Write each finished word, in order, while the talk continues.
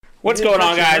What's going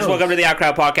on, guys? Welcome to the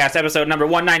Outcrowd Podcast, episode number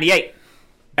 198.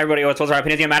 Everybody always tells our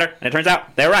opinions don't matter, and it turns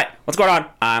out they're right. What's going on?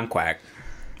 I'm Quack.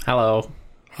 Hello.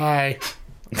 Hi.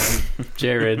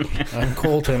 Jared. I'm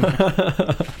Colton.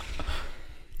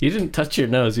 You didn't touch your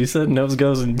nose. You said nose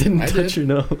goes and didn't touch your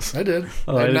nose. I did.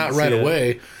 Oh, I not didn't right see it.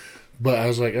 away, but I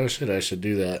was like, oh shit, I should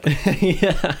do that.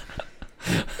 Yeah.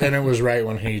 And it was right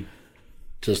when he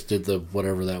just did the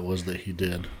whatever that was that he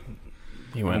did.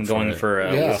 He went I'm going for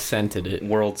Yeah. scented it.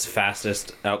 world's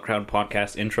fastest Outcrowd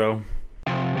Podcast intro.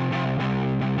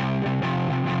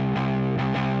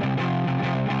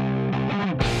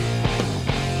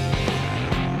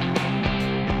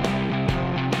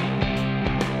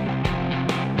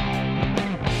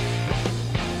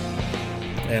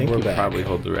 I And think we're you back. probably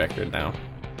hold the record now.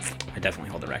 I definitely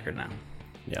hold the record now.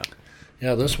 Yeah.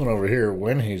 Yeah, this one over here,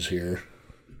 when he's here,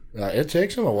 it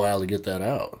takes him a while to get that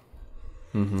out.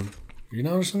 Mm-hmm. You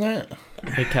noticing that?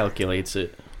 He calculates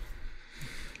it.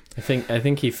 I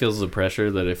think he feels the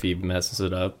pressure that if he messes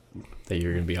it up, that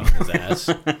you're gonna be on his ass.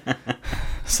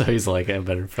 So he's like, I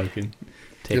better fucking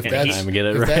take my time and get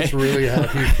it if right. that's really how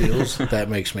he feels, that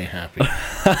makes me happy.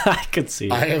 I could see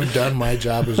it. I have done my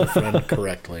job as a friend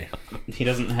correctly. He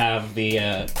doesn't have the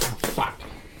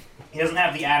He doesn't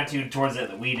have the attitude towards it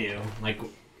that we do. Like,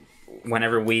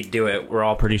 whenever we do it, we're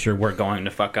all pretty sure we're going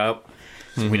to fuck up,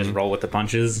 so we just roll with the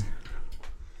punches.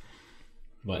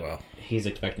 But Wow. he's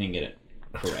expecting to get it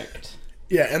correct.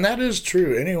 Yeah, and that is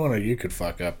true. Any one of you could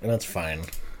fuck up, and that's fine.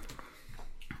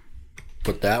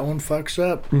 But that one fucks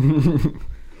up.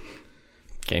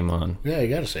 Game on. Yeah, you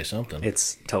gotta say something.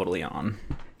 It's totally on.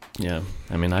 Yeah.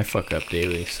 I mean, I fuck up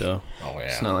daily, so Oh, yeah.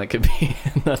 it's not like it be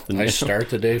nothing I new. start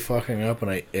the day fucking up,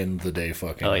 and I end the day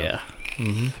fucking Oh, up. yeah.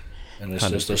 And it's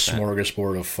just a 100%.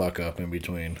 smorgasbord of fuck up in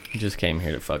between. You just came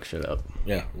here to fuck shit up.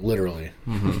 Yeah, literally.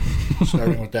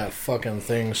 Starting with that fucking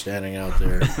thing standing out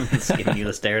there. It's giving you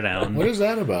the stare down. What is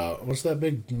that about? What's that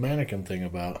big mannequin thing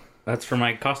about? That's for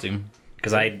my costume.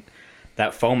 Because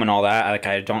that foam and all that, like,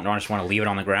 I don't just want to leave it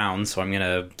on the ground, so I'm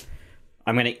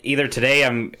gonna either today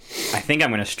I think I'm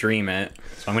gonna stream it.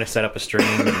 So I'm gonna set up a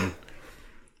stream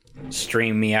and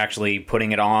stream me actually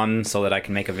putting it on so that I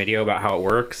can make a video about how it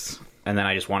works. And then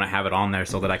I just want to have it on there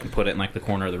so that I can put it in like the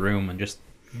corner of the room and just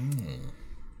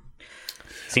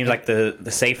seems like the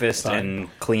safest and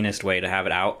cleanest way to have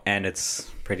it out, and it's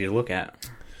pretty to look at.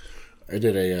 I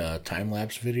did a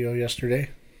time-lapse video yesterday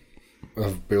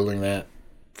of building that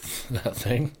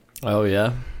thing. Oh,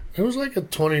 yeah? It was like a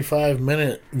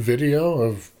 25-minute video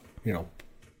of,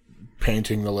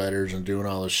 painting the letters and doing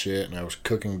all this shit, and I was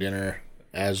cooking dinner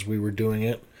as we were doing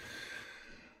it.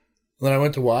 Then I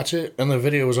went to watch it, and the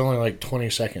video was only like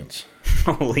 20 seconds.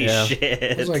 Holy Yeah.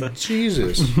 shit. I was like,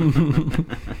 Jesus.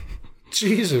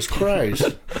 Jesus Christ.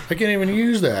 I can't even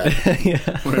use that.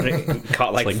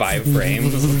 Caught like 5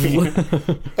 frames.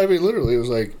 I mean, literally, it was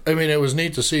like, it was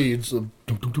neat to see the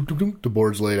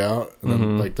boards laid out, and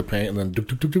then like the paint, and then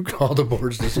all the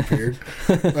boards disappeared.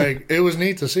 Like, it was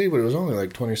neat to see, but it was only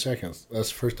like 20 seconds. That's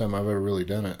the first time I've ever really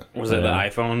done it. Was it the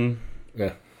iPhone?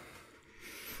 Yeah.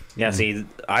 Yeah, see,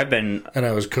 And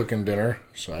I was cooking dinner,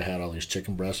 so I had all these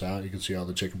chicken breasts out. You could see all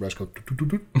the chicken breasts go,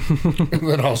 and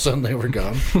then all of a sudden they were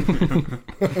gone.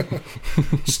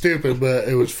 Stupid, but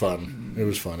it was fun. It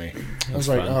was funny. I was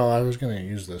like, fun. oh, I was going to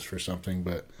use this for something,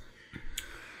 but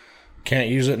can't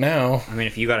use it now. I mean,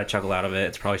 if you got a chuckle out of it,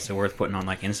 it's probably still worth putting on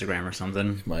like Instagram or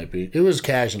something. Might be. It was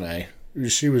Cash and I.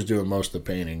 She was doing most of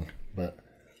the painting, but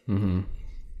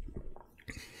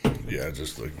yeah,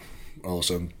 just like all of a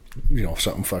sudden,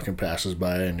 something fucking passes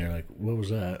by, and you're like, what was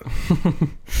that?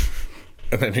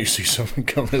 And then you see something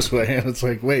come this way, and it's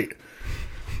like, wait.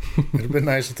 It'd have been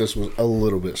nice if this was a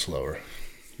little bit slower.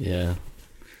 Yeah.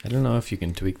 I don't know if you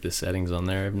can tweak the settings on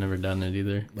there. I've never done it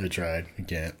either. I tried. You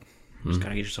can't. Just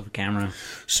gotta get yourself a camera.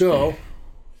 So,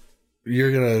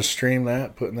 you're going to stream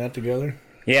that, putting that together?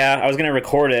 Yeah, I was gonna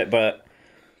record it, but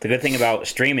the good thing about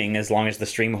streaming, as long as the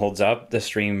stream holds up, I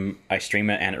stream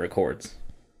it and it records.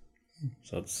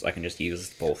 So I can just use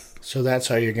both. So that's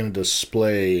how you're going to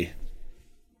display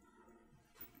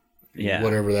Yeah.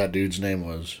 whatever that dude's name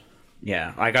was.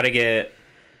 Yeah, I gotta get.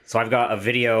 So I've got a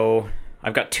video.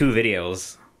 I've got 2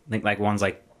 videos. I think like one's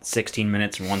like 16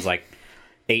 minutes and one's like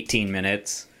 18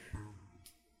 minutes.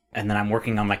 And then I'm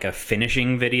working on like a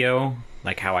finishing video,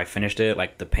 like how I finished it,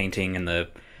 like the painting and the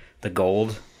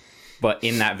gold. But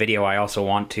in that video, I also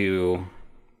want to,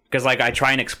 because like I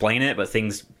try and explain it, but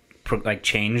things like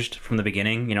changed from the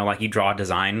beginning. Like you draw a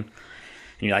design, and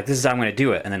you're like, this is how I'm going to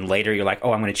do it, and then later you're like,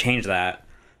 oh, I'm going to change that.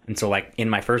 And so like in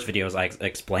my first videos, I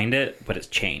explained it, but it's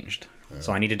changed.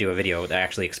 So I need to do a video that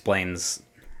actually explains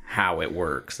how it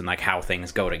works and like how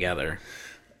things go together.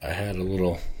 I had a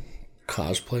little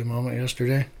cosplay moment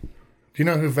yesterday. Do you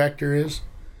know who Vector is?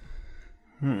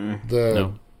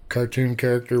 The cartoon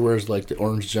character wears like the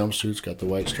orange jumpsuits, got the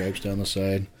white stripes down the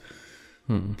side,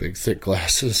 big thick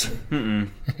glasses.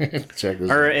 Check this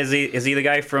Or out. is he the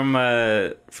guy from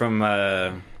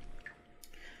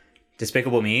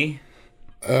Despicable Me?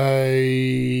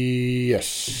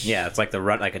 Yes. Yeah, it's like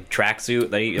like a tracksuit,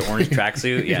 the orange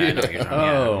tracksuit. Yeah, I know what you're talking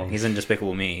about. Oh. Yeah. He's in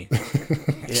Despicable Me.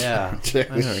 Yeah. Check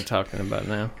I know what you're talking about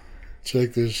now.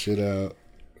 Check this shit out.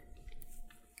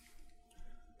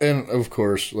 And of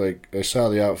course, like I saw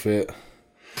the outfit.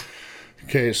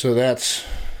 Okay, so that's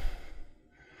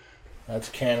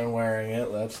Cannon wearing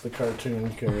it. That's the cartoon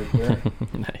character,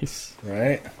 Nice.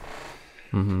 right?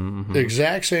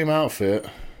 Exact same outfit.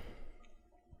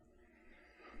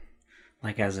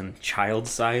 Like as in child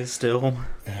size still.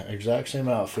 Yeah, exact same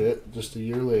outfit, just a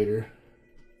year later.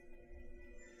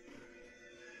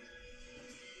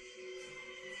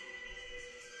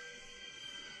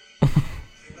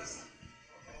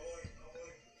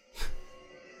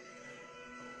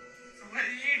 What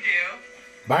did you do?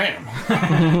 Bam!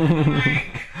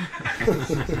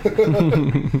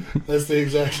 That's the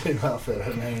exact same outfit. I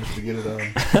managed to get it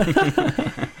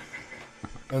on.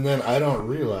 And then I don't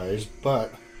realize,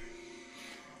 but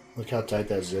look how tight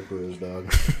that zipper is,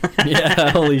 dog.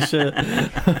 Yeah, holy shit.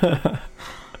 Are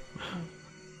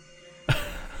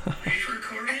you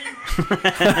recording?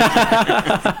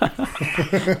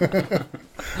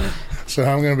 So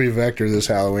I'm going to be Vector this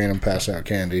Halloween and pass out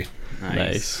candy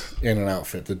Nice. in an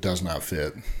outfit that does not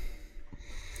fit.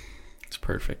 It's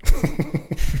perfect.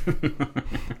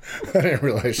 I didn't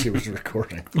realize she was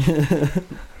recording.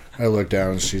 I looked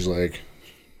down and she's like,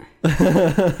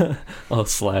 I'll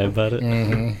sly about it.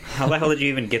 How the hell did you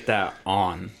even get that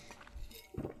on?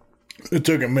 it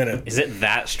took a minute. Is it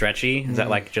that stretchy? Is that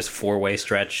like just 4-way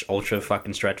stretch, ultra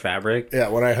fucking stretch fabric? Yeah,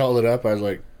 when I held it up, I was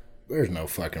like, there's no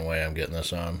fucking way I'm getting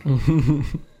this on.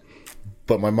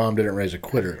 But my mom didn't raise a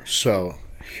quitter, so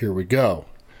here we go.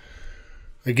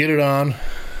 I get it on,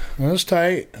 and it's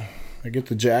tight. I get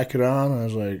the jacket on, and I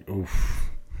was like, oof.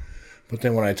 But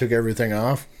then when I took everything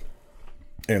off,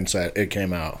 inside it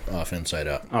came out off inside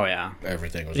out. Oh yeah.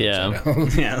 Everything was Yeah. upside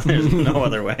down. Yeah, there's no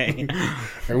other way.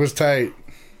 It was tight,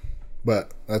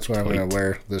 but that's what I'm going to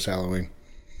wear this Halloween.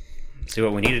 See,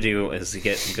 what we need to do is to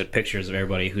get some good pictures of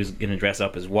everybody who's going to dress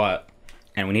up as what,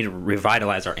 and we need to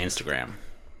revitalize our Instagram.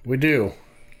 We do.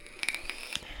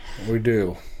 We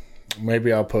do.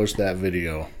 Maybe I'll post that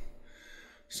video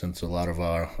since a lot of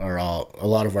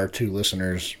our 2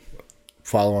 listeners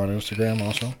follow on Instagram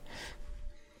also.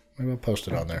 Maybe I'll post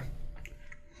it on there.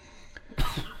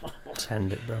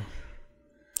 Send it, bro.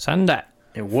 Send it.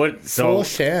 It would so.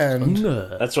 send.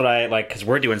 That's what I like because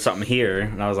we're doing something here,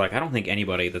 and I was like, I don't think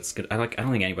anybody that's good. I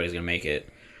don't think anybody's gonna make it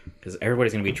because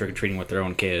everybody's gonna be trick or treating with their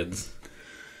own kids.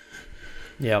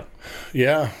 Yep.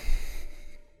 Yeah.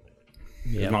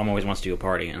 His mom always wants to do a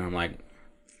party, and I'm like,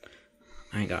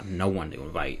 I ain't got no one to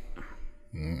invite.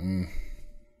 I mean,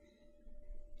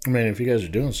 if you guys are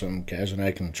doing something, Kaz and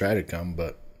I can try to come,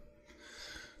 but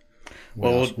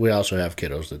we also have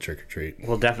kiddos that trick or treat.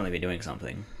 We'll definitely be doing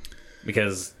something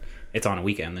because it's on a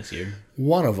weekend this year.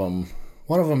 One of them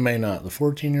may not. The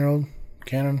 14-year-old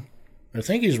Cannon, I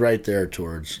think he's right there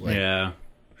towards Yeah,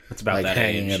 it's about like that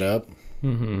hanging age. it up.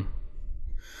 Mm-hmm.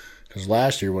 Because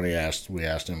last year when we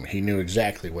asked him, he knew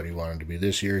exactly what he wanted to be.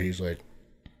 This year he's like,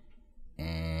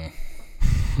 I'm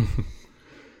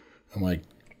like,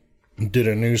 did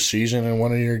a new season in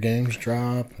one of your games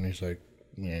drop? And he's like,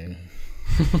 yeah.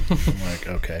 I'm like,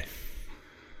 okay.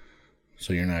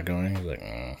 So you're not going? He's like,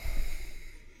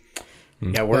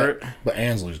 Yeah, but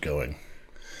Ansley's going.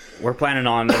 we're planning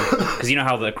on because you know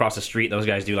how across the street those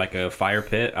guys do like a fire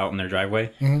pit out in their driveway.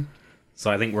 Mm-hmm. So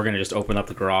I think we're gonna just open up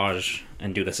the garage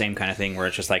and do the same kind of thing where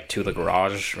it's just like to the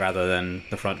garage rather than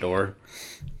the front door.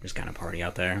 Just kind of party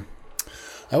out there.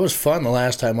 That was fun the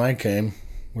last time I came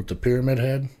with the Pyramid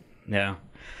Head. Yeah.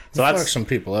 So Fucked that's some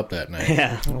people up that night.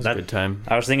 yeah. That was a good time.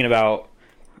 I was thinking about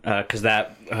because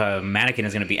that mannequin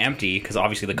is going to be empty because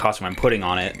obviously the costume I'm putting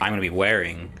on it I'm going to be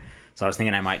wearing. So I was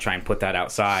thinking I might try and put that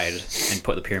outside and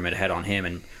put the pyramid head on him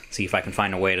and see if I can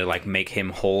find a way to like make him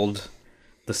hold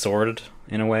the sword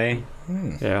in a way.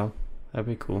 Yeah, that'd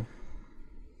be cool.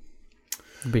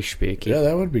 Be spooky. Yeah,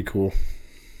 that would be cool.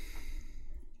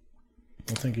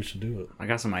 I think you should do it. I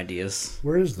got some ideas.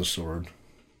 Where is the sword?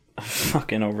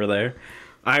 Fucking over there.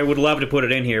 I would love to put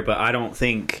it in here, but I don't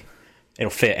think it'll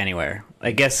fit anywhere.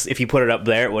 I guess if you put it up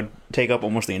there, it would take up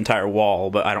almost the entire wall,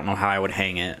 but I don't know how I would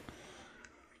hang it.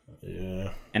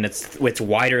 Yeah. And it's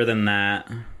wider than that.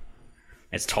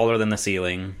 It's taller than the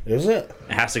ceiling. Is it?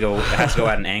 It has to go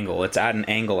at an angle. It's at an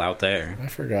angle out there. I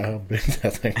forgot how big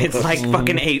that thing was. It's like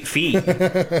fucking 8 feet.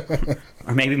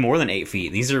 Or maybe more than 8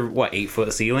 feet. These are, what,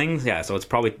 8-foot ceilings? Yeah, so it's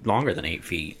probably longer than 8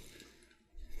 feet.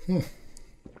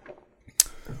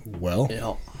 Well,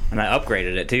 Yeah. And I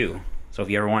upgraded it, too. So if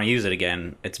you ever want to use it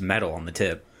again, it's metal on the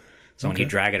tip. So when you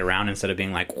drag it around, instead of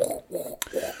being like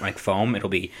foam, it'll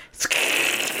be...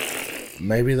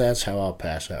 maybe that's how I'll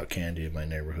pass out candy in my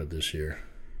neighborhood this year.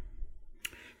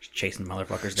 Just chasing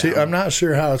motherfuckers See, down. I'm not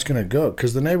sure how it's going to go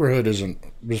because the neighborhood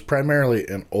was primarily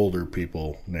an older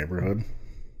people neighborhood.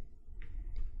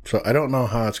 So I don't know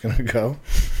how it's going to go.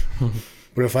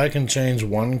 But if I can change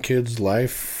one kid's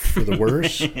life for the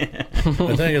worse, I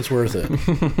think it's worth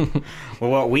it.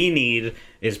 Well, what we need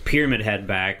is Pyramid Head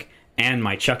back and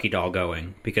my Chucky doll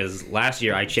going. Because last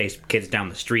year I chased kids down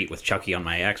the street with Chucky on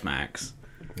my X-Max.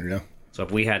 Yeah. So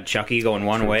if we had Chucky going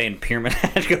one way and Pyramid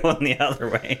Head going the other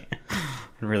way,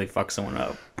 it'd really fuck someone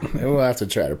up. Maybe we'll have to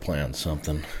try to plan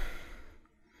something.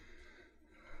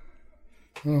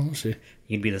 Well, we'll see.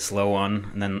 You'd be the slow one,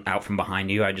 and then out from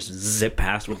behind you, I just zip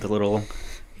past with the little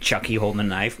Chucky holding a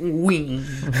knife. Wing.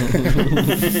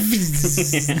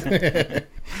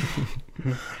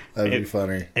 That'd be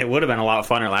funny. It would have been a lot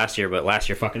funner last year, but last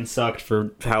year fucking sucked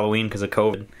for Halloween because of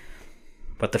COVID.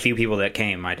 But the few people that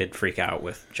came, I did freak out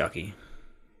with Chucky.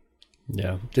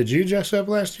 Yeah. Did you dress up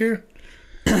last year?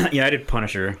 Yeah, I did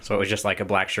Punisher, so it was just like a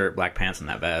black shirt, black pants, and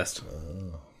that vest.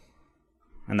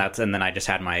 And then I just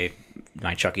had my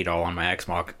Chucky doll on my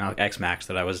X-Max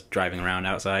that I was driving around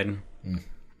outside.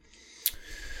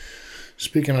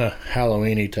 Speaking of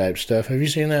Halloween-y type stuff, have you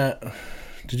seen that?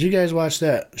 Did you guys watch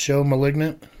that show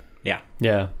Malignant? Yeah.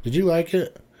 Yeah. Did you like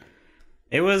it?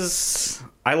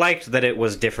 I liked that it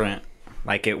was different.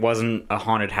 Like, it wasn't a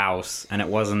haunted house, and it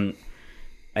wasn't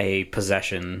a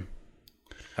possession.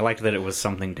 I liked that it was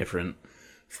something different.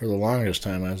 For the longest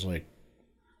time, I was like,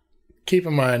 keep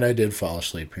in mind, I did fall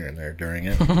asleep here and there during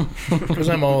it. Because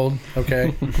I'm old,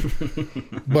 okay?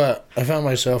 But I found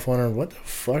myself wondering, what the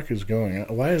fuck is going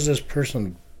on? Why is this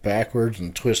person backwards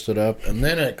and twisted up? And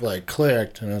then it, like,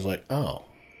 clicked, and I was like, oh.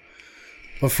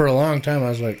 But for a long time, I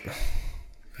was like,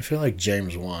 I feel like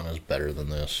James Wan is better than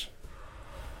this.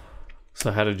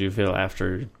 So how did you feel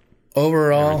after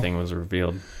Overall, everything was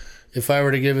revealed? if I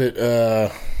were to give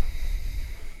it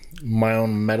my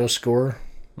own meta score,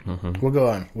 we'll go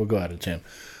out of 10.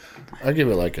 I'd give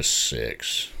it like a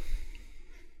 6.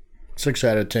 6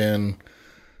 out of 10.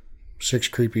 6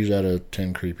 creepies out of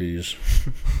 10 creepies.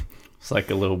 It's like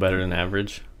a little better than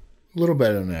average. A little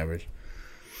better than average.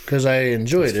 Because I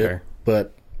enjoyed That's it, fair.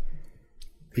 but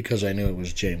because I knew it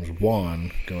was James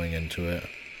Wan going into it,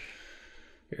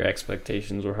 Your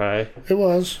expectations were high. it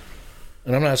was.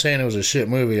 And I'm not saying it was a shit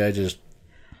movie. I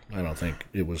don't think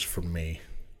it was for me.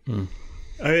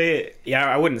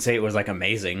 I wouldn't say it was like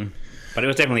amazing, but it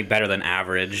was definitely better than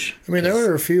average. I mean, there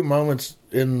were a few moments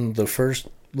in the first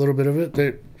little bit of it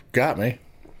that got me.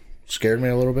 Scared me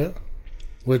a little bit.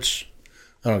 Which,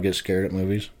 I don't get scared at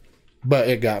movies. But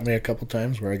it got me a couple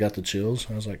times where I got the chills.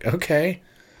 I was like, okay.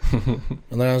 And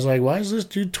then I was like, why is this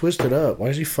dude twisted up? Why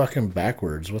is he fucking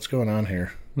backwards? What's going on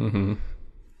here? Mm-hmm.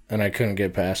 And I couldn't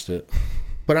get past it.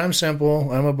 But I'm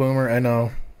simple. I'm a boomer. I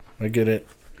know. I get it.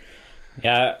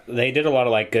 Yeah, they did a lot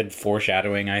of like good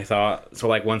foreshadowing, I thought. So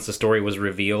like once the story was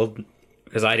revealed,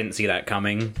 because I didn't see that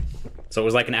coming. So it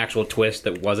was like an actual twist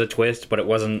that was a twist, but it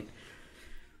wasn't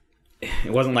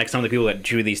like some of the people that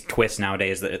do these twists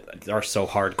nowadays that are so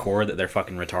hardcore that they're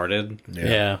fucking retarded.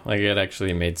 Yeah, like it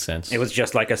actually made sense. It was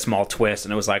just like a small twist,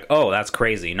 and it was like, oh, that's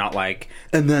crazy. Not like,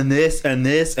 and then this, and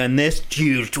this, and this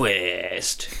huge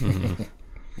twist.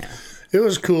 It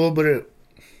was cool, but I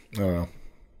don't know.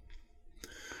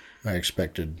 I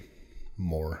expected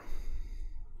more.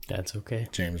 That's okay.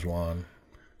 James Wan.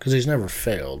 Because he's never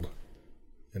failed,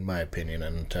 in my opinion,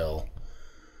 until...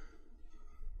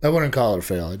 I wouldn't call it a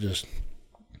fail.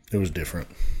 It was different.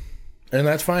 And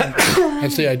that's fine.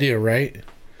 That's the idea, right?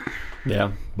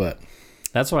 Yeah, But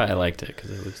that's why I liked it, because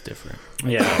it was different.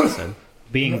 Yeah, Like I said.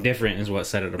 being different is what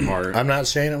set it apart. I'm not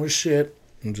saying it was shit.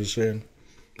 I'm just saying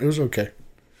it was okay.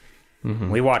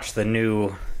 We watched the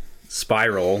new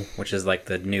Spiral, which is like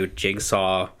the new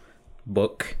Jigsaw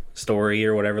book story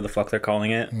or whatever the fuck they're calling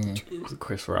it.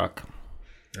 Chris Rock,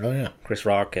 Oh, yeah. Chris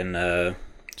Rock and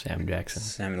Sam Jackson.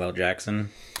 Samuel L. Jackson.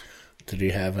 Did he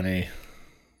have any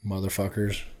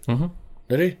motherfuckers? Mm-hmm.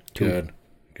 Did he? Good.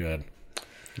 You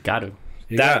got to.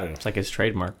 You That- got It's like his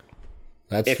trademark.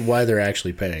 That's why they're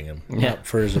actually paying him. Yeah. Not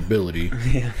for his ability.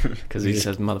 Because he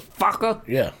says, motherfucker.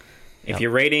 Yeah. If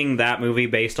you're rating that movie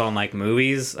based on like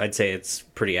movies, I'd say it's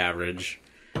pretty average.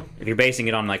 if you're basing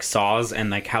it on like Saws and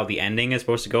like how the ending is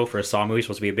supposed to go for a Saw movie,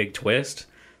 supposed to be a big twist,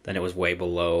 then it was way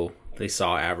below the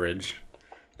Saw average.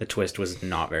 The twist was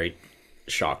not very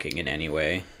shocking in any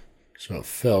way. So it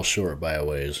fell short by a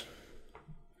ways.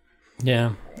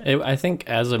 Yeah, I think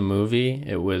as a movie,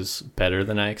 it was better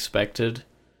than I expected.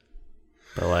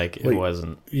 But like, it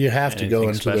wasn't. You have to go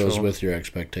anything into those special. with your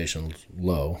expectations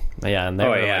low. Yeah, and they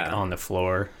were like on the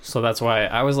floor. So that's why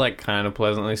I was like kind of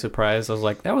pleasantly surprised. I was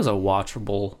like, that was a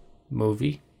watchable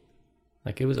movie.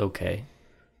 Like, it was okay.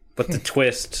 But the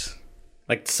twist,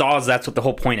 like Saws, that's what the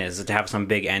whole point is to have some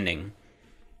big ending.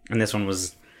 And this one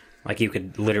was like, you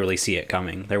could literally see it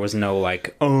coming. There was no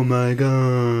like, oh my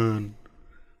god.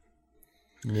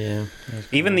 Yeah.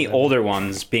 Even the older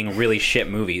ones, being really shit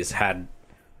movies, had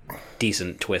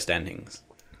decent twist endings.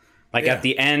 Like at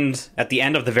the end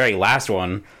of the very last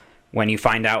one, when you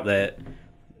find out that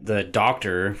the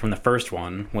doctor from the first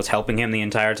one was helping him the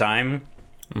entire time,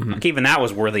 like even that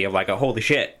was worthy of like a holy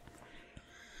shit.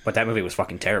 But that movie was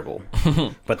fucking terrible.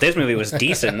 But this movie was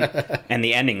decent, and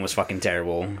the ending was fucking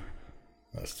terrible.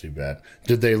 That's too bad.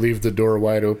 Did they leave the door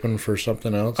wide open for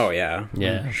something else? Oh yeah,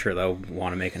 Yeah. I'm sure they'll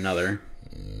want to make another.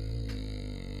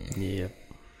 Yeah.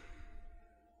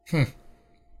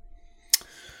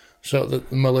 So the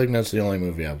Malignant's the only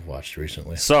movie I've watched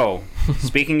recently. So,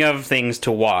 speaking of things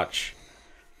to watch,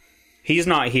 he's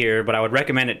not here, but I would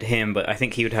recommend it to him, but I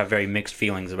think he would have very mixed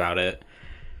feelings about it.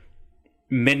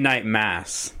 Midnight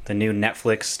Mass, the new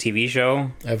Netflix TV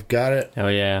show. I've got it Oh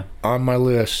yeah. on my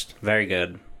list. Very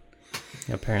good.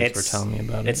 Yeah, parents were telling me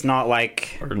about it. It's not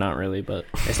like Or not really, but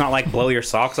blow your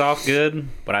socks off good,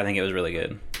 but I think it was really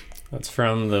good. that's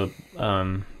from the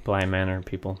Blind Manor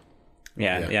people.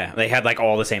 Yeah. They had like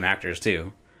all the same actors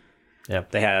too.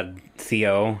 Yep. They had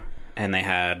Theo, and they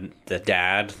had the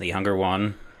dad, the younger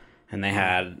one, and they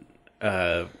had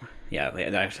I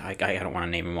don't want to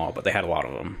name them all, but they had a lot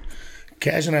of them.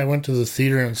 Cash and I went to the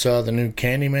theater and saw the new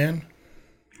Candyman.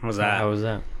 What was that? How was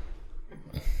that?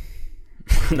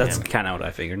 That's kind of what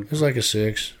I figured. It was like a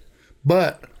 6.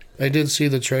 But I did see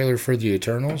the trailer for The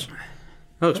Eternals.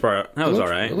 That was all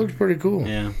right. It looked pretty cool.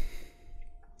 Yeah.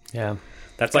 Yeah.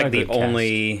 That's Got like a the good cast.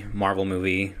 only Marvel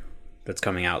movie that's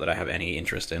coming out that I have any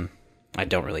interest in. I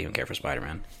don't really even care for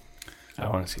Spider-Man. I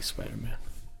want to see Spider-Man.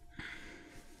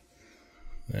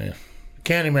 Yeah.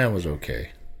 Candyman was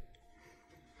okay.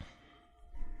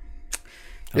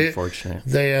 Unfortunate.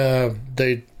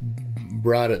 They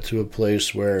brought it to a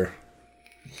place where...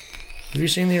 Have you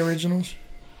seen the originals?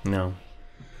 No.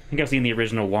 I think I've seen the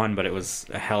original one, but it was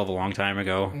a hell of a long time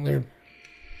ago. They're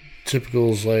typical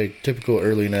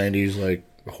early 90s, like,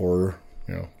 horror.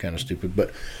 You know, kind of stupid.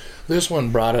 But this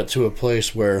one brought it to a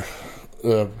place where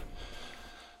it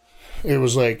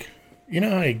was like... You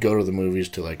know how you go to the movies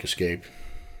to, like, escape?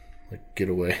 Like, get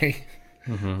away?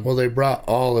 Mm-hmm. Well, they brought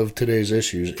all of today's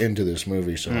issues into this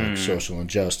movie. So, like, social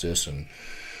injustice and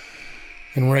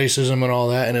racism and all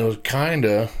that. And it was kind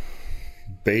of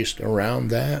based around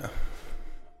that.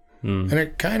 And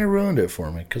it kind of ruined it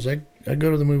for me. Because I go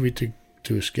to the movie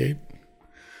to escape.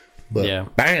 But, Yeah.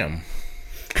 bam!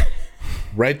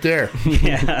 Right there.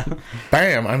 Yeah.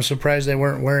 Bam! I'm surprised they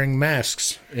weren't wearing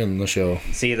masks in the show.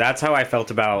 See, that's how I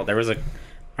felt about... I don't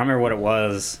remember what it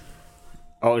was.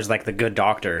 Oh, it was like The Good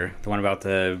Doctor. The one about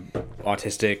the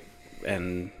autistic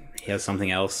and he has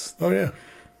something else. Oh, yeah.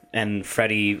 And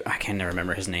Freddie... I can't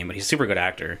remember his name, but he's a super good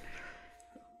actor.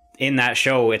 In that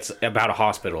show, it's about a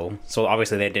hospital. So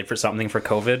obviously they did something for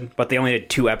COVID, but they only did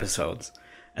 2 episodes.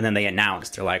 And then they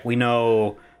announced, they're like, we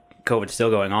know COVID's still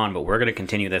going on, but we're going to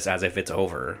continue this as if it's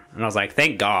over. And I was like,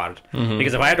 thank God.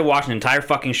 Because if I had to watch an entire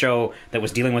fucking show that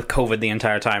was dealing with COVID the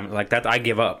entire time, like that, I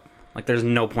give up. Like, there's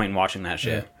no point in watching that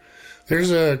shit. Yeah.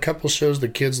 There's a couple shows the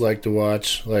kids like to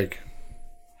watch, like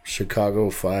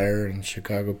Chicago Fire and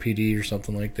Chicago PD or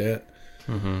something like that.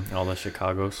 Mm-hmm. All the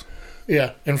Chicagos.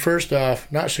 Yeah, and first off,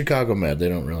 not Chicago Med. They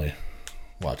don't really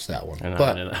watch that one. And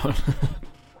But that one.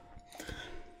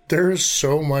 there is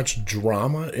so much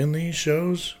drama in these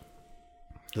shows.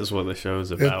 This is what the show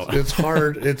is about. It's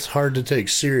hard. It's hard to take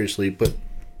seriously, but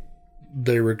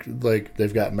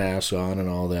they've got masks on and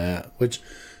all that, which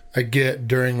I get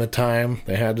during the time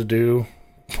they had to do,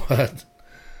 but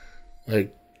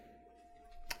like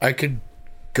I could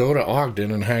go to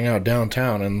Ogden and hang out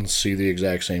downtown and see the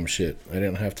exact same shit. I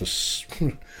didn't have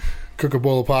to cook a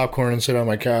bowl of popcorn and sit on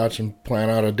my couch and plan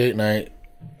out a date night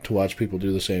to watch people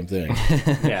do the same thing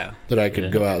Yeah. that I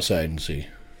could go outside and see.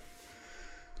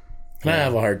 And I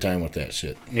have a hard time with that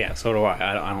shit. Yeah, so do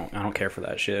I. I don't care for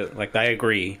that shit. Like, I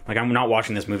agree. Like, I'm not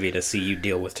watching this movie to see you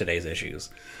deal with today's issues.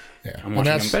 Yeah, I'm and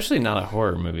watching that's Especially not a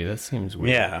horror movie. That seems weird.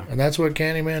 Yeah. and that's what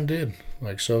Candyman did.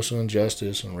 Like social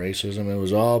injustice and racism, it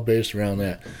was all based around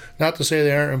that. Not to say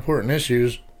they aren't important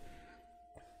issues,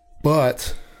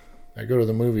 but I go to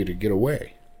the movie to get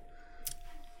away.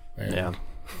 And, Yeah.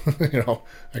 you know,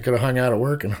 I could have hung out at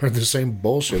work and heard the same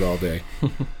bullshit all day.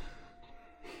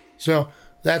 So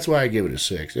that's why I give it a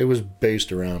 6. It was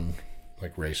based around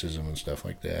like racism and stuff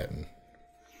like that.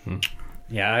 And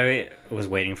Yeah, I was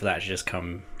waiting for that to just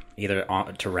come either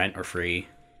to rent or free.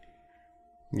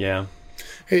 Yeah.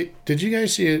 hey, did you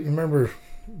guys see it? Remember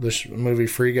this movie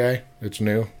Free Guy? It's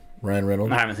new. Ryan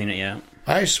Reynolds. I haven't seen it yet.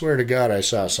 I swear to God, I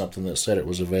saw something that said it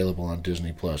was available on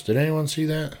Disney Plus. Did anyone see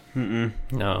that?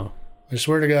 No. I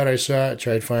swear to God, I saw it.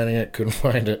 Tried finding it, couldn't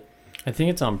find it. I think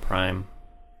it's on Prime.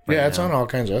 Yeah, it's now. on all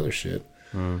kinds of other shit.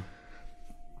 And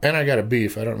I got a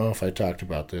beef. I don't know if I talked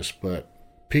about this, but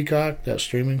Peacock, that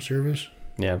streaming service,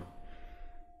 Yeah.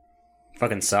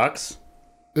 Fucking sucks.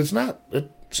 it's not that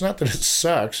it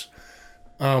sucks.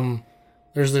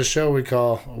 There's this show we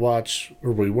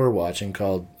were watching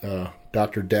called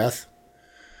Dr. Death,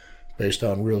 based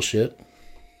on real shit.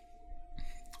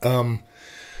 And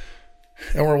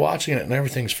we're watching it, and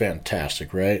everything's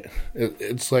fantastic, right?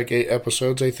 It's like 8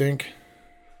 episodes, I think.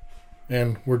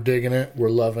 And we're digging it. We're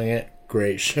loving it.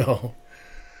 Great show.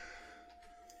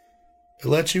 It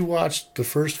lets you watch the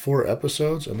first 4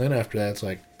 episodes, and then after that, it's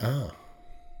like,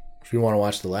 if you want to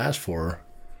watch the last 4,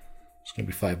 it's going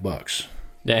to be $5.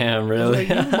 Damn, really? Like,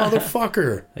 you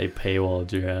motherfucker. They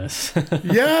paywalled your ass.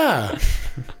 Yeah.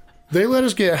 They let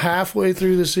us get halfway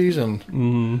through the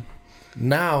season.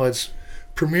 Now it's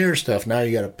premiere stuff. Now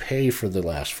you got to pay for the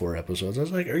last 4 episodes. I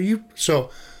was like, are you... So,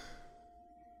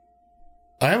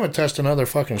 I haven't tested another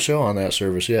fucking show on that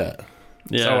service yet.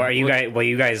 Yeah. So are you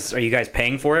guys? Are you guys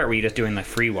paying for it, or were you just doing the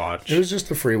free watch? It was just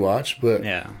a free watch, but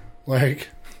Yeah, like...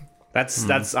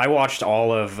 that's. I watched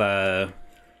all of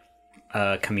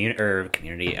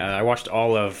community. I watched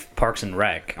all of Parks and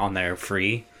Rec on there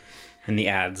free, and the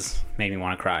ads made me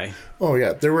want to cry. Oh,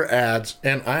 yeah, there were ads,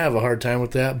 and I have a hard time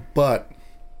with that, but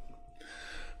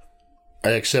I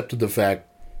accepted the fact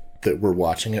that we're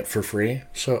watching it for free.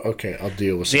 So, okay, I'll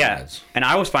deal with some Yeah, ads. and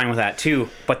I was fine with that too,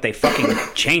 but they fucking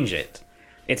change it.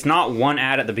 It's not one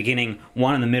ad at the beginning,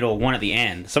 one in the middle, one at the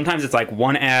end. Sometimes it's like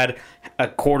one ad a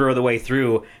quarter of the way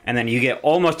through, and then you get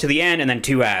almost to the end, and then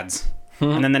 2 ads.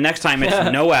 And then the next time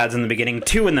it's no ads in the beginning,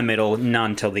 2 in the middle,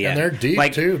 none till the And end. they're deep,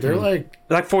 like, too. They're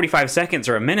like 45 seconds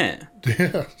or a minute.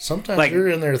 yeah, sometimes like- they're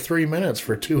in there 3 minutes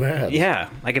for 2 ads. Yeah,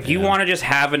 like if you want to just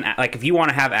have if you want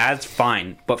to have ads,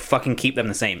 fine, but fucking keep them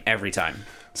the same every time.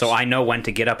 So I know when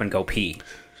to get up and go pee.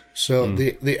 So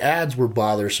the ads were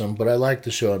bothersome, but I liked the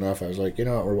show enough. I was like, you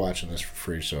know what, we're watching this for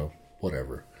free, so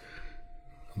whatever.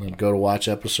 And then go to watch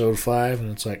episode 5,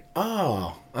 and it's like,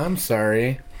 oh, I'm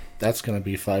sorry, that's gonna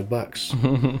be $5.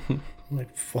 I'm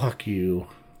like, fuck you.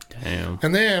 Damn.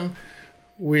 And then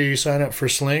we sign up for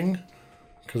Sling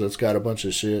because it's got a bunch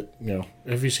of shit. You know,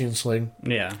 have you seen Sling?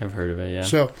 Yeah. I've heard of it, yeah.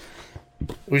 So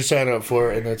we sign up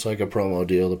for it, and it's like a promo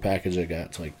deal. The package I got,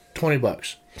 it's like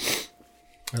 $20.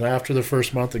 And after the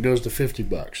first month, it goes to $50.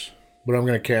 But I'm going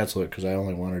to cancel it because I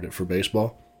only wanted it for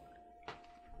baseball.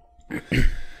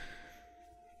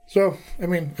 So, I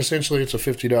mean, essentially it's a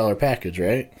 $50 package,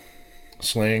 right?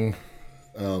 Sling.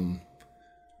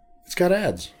 It's got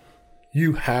ads.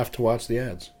 You have to watch the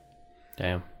ads.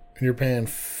 Damn. And you're paying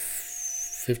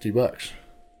 $50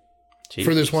 Jesus.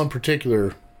 for this one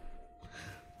particular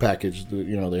package. That,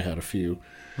 you know, they had a few.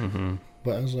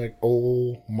 But I was like,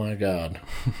 oh my God.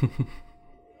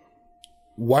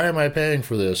 Why am I paying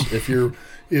for this if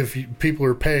people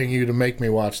are paying you to make me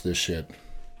watch this shit?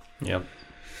 Yep.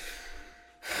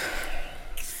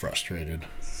 Frustrated.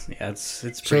 Yeah, it's So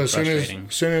pretty as frustrating.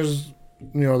 soon as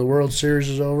you know the World Series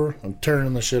is over, I'm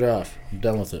turning the shit off. I'm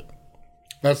done with it.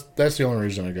 That's the only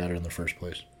reason I got it in the first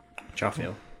place. Which I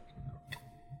feel.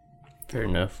 Fair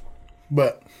enough.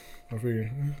 But I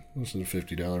figure this is a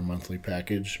 $50 monthly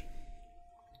package.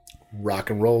 Rock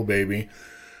and roll, baby.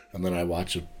 And then I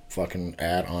watch a fucking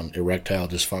ad on erectile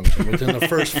dysfunction within the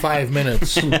first 5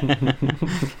 minutes.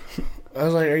 I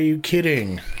was like, are you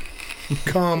kidding?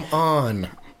 Come on.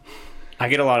 I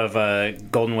get a lot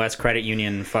of Golden West Credit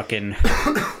Union fucking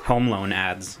home loan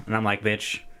ads, and I'm like,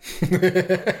 bitch.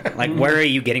 Like, where are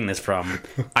you getting this from?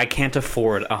 I can't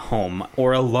afford a home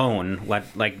or a loan.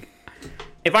 Like,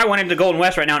 if I went into Golden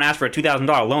West right now and asked for a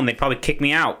 $2,000 loan, they'd probably kick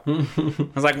me out. I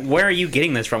was like, where are you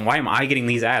getting this from? Why am I getting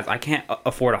these ads? I can't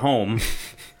afford a home.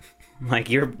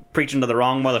 Like, you're preaching to the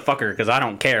wrong motherfucker because I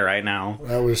don't care right now.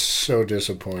 That was so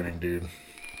disappointing, dude.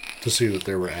 To see that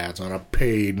there were ads on a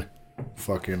paid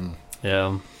fucking...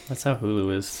 Yeah. That's how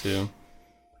Hulu is, too.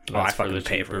 I That's fucking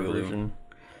pay cheaper for Hulu.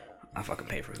 I fucking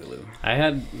pay for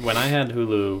Hulu. When I had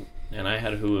Hulu, and I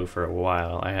had Hulu for a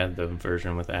while, I had the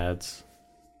version with ads.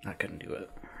 I couldn't do it.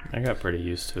 I got pretty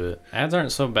used to it. Ads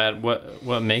aren't so bad.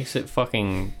 What makes it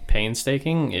fucking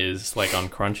painstaking is like on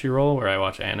Crunchyroll, where I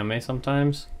watch anime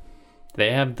sometimes.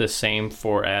 They have the same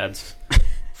 4 ads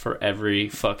for every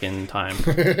fucking time.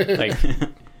 Like,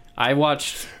 I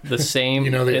watched the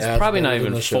same. It's probably not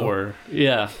even 4.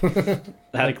 Yeah.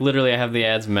 Like, literally, I have the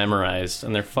ads memorized,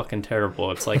 and they're fucking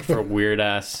terrible. It's like for weird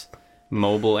ass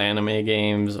mobile anime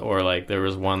games, or like there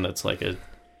was one that's like an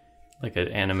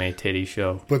anime titty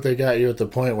show. But they got you at the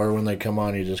point where when they come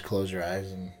on, you just close your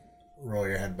eyes and roll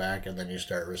your head back, and then you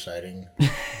start reciting.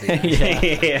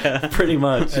 Yeah, pretty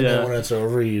much. And then when it's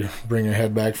over, you bring your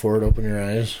head back forward, open your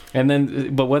eyes. And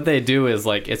then, but what they do is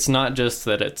like, it's not just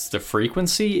that it's the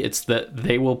frequency, it's that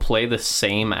they will play the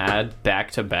same ad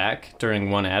back to back during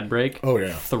one ad break. Oh,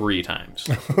 yeah. 3 times.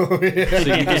 So you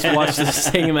just watch the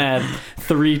same ad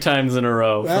 3 times in a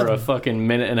row for a fucking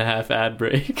minute-and-a-half ad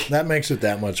break. That makes it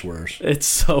that much worse. It's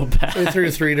so bad. They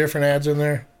threw 3 different ads in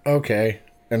there. Okay.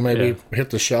 And maybe hit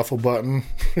the shuffle button.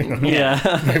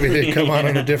 Yeah. Maybe they come on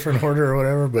in a different order or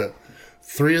whatever, but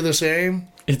 3 of the same?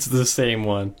 It's the same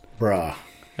one. Bruh.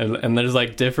 And there's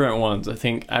like different ones. I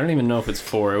don't even know if it's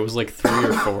 4. It was like 3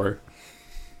 or 4.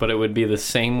 But it would be the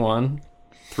same one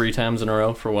 3 times in a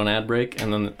row for one ad break,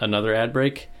 and then another ad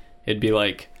break. It'd be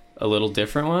like a little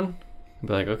different one. I'd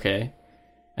be like, okay.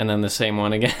 And then the same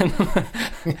one again.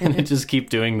 And it just keep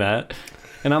doing that.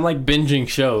 And I'm like binging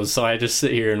shows, so I just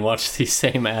sit here and watch these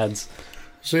same ads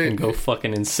and go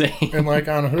fucking insane. And like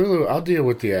on Hulu, I'll deal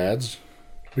with the ads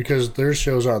because there's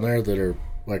shows on there that are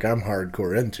like I'm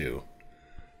hardcore into.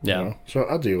 Yeah. You know? So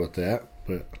I'll deal with that.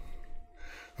 But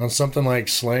on something like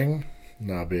Sling,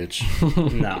 nah, bitch.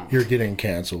 No. You're getting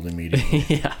canceled immediately.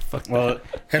 Yeah, fuck that.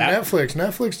 And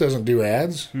Netflix doesn't do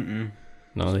ads.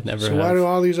 No, they never So have. why do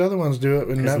all these other ones do it?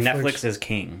 When Netflix is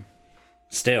king.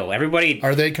 Still, everybody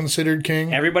Are they considered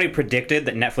king? Everybody predicted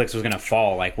that Netflix was going to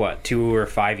fall. Like what, 2 or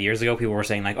 5 years ago, people were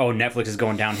saying like, "Oh, Netflix is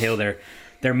going downhill.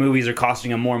 Their movies are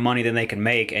costing them more money than they can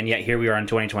make." And yet here we are in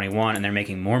 2021, and they're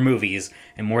making more movies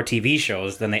and more TV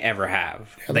shows than they ever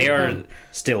have. Yeah, they are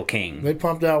still king. They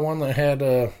pumped out one that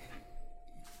had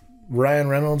Ryan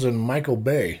Reynolds and Michael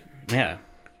Bay. Yeah,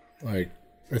 Like,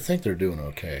 I think they're doing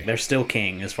okay. they're still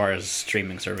king as far as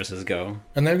streaming services go.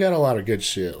 And they've got a lot of good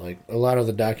shit. Like, a lot of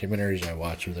the documentaries I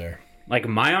watch are there. Like,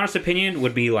 my honest opinion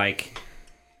would be like,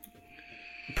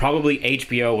 probably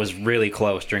HBO was really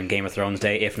close during Game of Thrones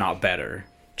day, if not better,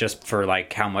 just for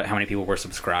like how many people were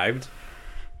subscribed.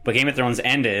 But Game of Thrones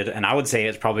ended, and I would say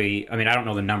it's probably, I mean, I don't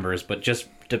know the numbers, but just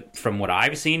from what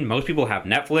I've seen, most people have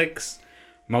Netflix,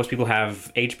 most people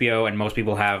have HBO, and most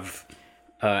people have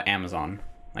Amazon.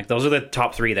 Like, those are the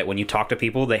top 3 that when you talk to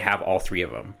people, they have all 3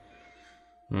 of them.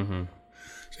 Mm-hmm.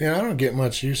 See, I don't get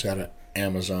much use out of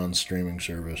Amazon streaming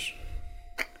service.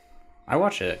 I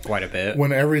watch it quite a bit.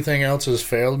 When everything else has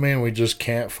failed me and we just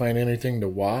can't find anything to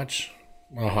watch,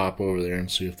 I'll hop over there and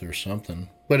see if there's something.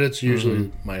 But it's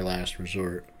usually my last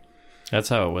resort. That's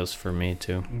how it was for me,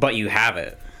 too. But you have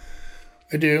it.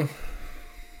 I do.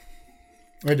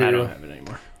 I don't have it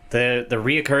anymore. The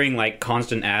reoccurring, like,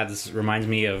 constant ads reminds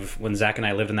me of when Zach and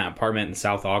I lived in that apartment in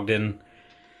South Ogden.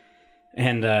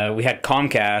 And we had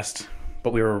Comcast,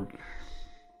 but we were...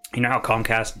 You know how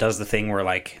Comcast does the thing where,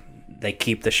 like, they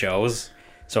keep the shows?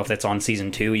 So if it's on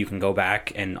season 2, you can go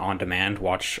back and on demand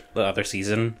watch the other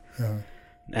season. Uh-huh.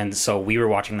 And so we were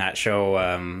watching that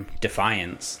show,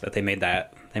 Defiance, that they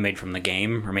made from the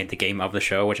game, or made the game of the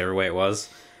show, whichever way it was.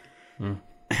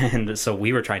 And so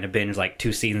we were trying to binge like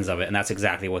 2 seasons of it, and that's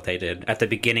exactly what they did. At the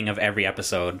beginning of every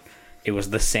episode, it was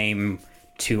the same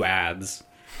 2 ads.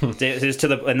 It was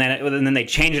and then they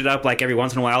changed it up like every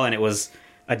once in a while, and it was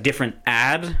a different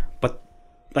ad, but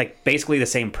like basically the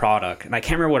same product. And I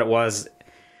can't remember what it was.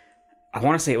 I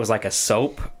want to say it was like a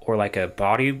soap or like a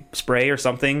body spray or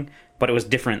something, but it was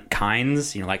different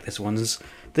kinds. You know, like this one's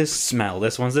this smell,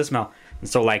 this one's this smell. And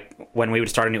so, like, when we would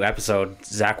start a new episode,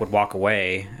 Zach would walk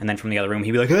away, and then from the other room,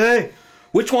 he'd be like, "Hey,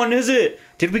 which one is it?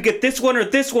 Did we get this one or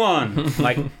this one?"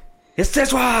 Like, "It's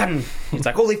this one!" It's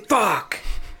like, "Holy fuck!"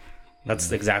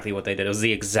 That's exactly what they did. It was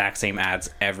the exact same ads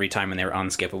every time, and they were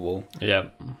unskippable.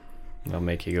 Yep. They'll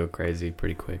make you go crazy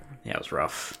pretty quick. Yeah, it was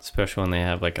rough. Especially when they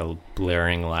have, like, a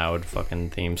blaring loud fucking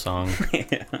theme song.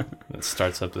 Yeah. It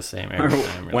starts up the same every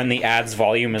time. When the ads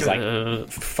volume is, like,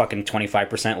 fucking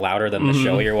 25% louder than the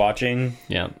show you're watching.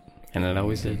 Yeah, and it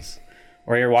always is.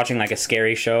 Or you're watching, like, a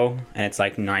scary show, and it's,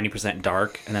 like, 90%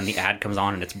 dark, and then the ad comes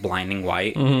on, and it's blinding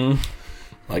white. Oh,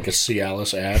 like a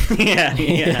Cialis ad.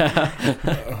 yeah.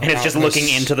 And it's just looking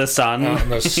into the sun. Out in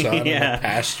the sun in Yeah. the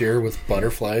pasture with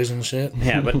butterflies and shit.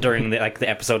 Yeah, but during the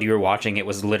episode you were watching, it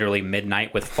was literally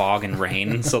midnight with fog and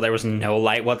rain, so there was no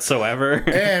light whatsoever.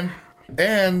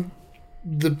 And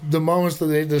the moments that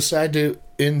they decide to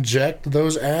inject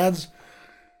those ads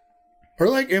are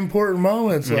like important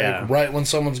moments, like Yeah. right when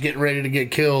someone's getting ready to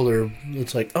get killed, or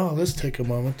it's like, oh, let's take a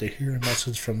moment to hear a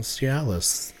message from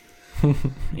Cialis.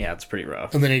 Yeah, it's pretty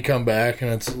rough. And then you come back,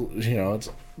 and it's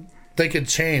they could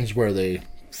change where they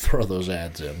throw those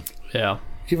ads in, Yeah.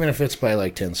 even if it's by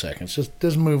like 10 seconds.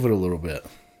 Just move it a little bit.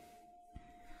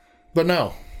 But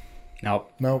nope.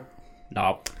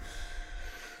 Nope.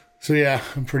 So yeah,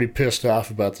 I'm pretty pissed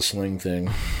off about the sling thing.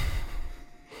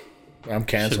 I'm Should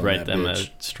canceling write that them bitch.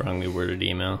 a strongly worded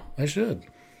email. I should.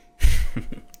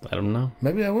 Let them know.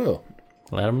 Maybe I will.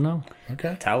 Let them know.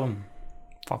 Okay. Tell him.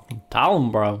 Fucking tell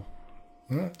them, bro.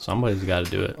 Yeah. Somebody's got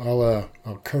to do it.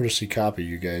 I'll courtesy copy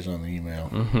you guys on the email.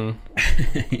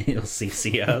 You'll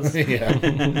CC us. Yeah.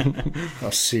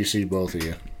 I'll CC both of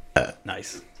you.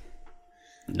 Nice.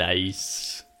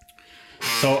 Nice.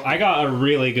 So I got a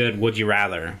really good would you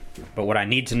rather, but what I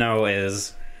need to know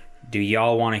is, do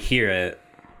y'all want to hear it,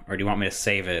 or do you want me to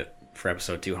save it for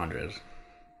episode 200?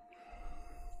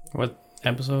 What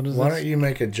episode is Why this? don't you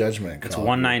make a judgment call? It's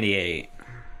 198.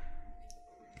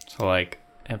 So, like,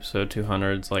 episode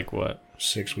 200 is like what?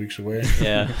 6 weeks away.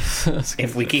 Yeah.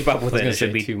 If we keep up with it, it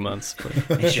should be 2 months.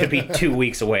 But... it should be 2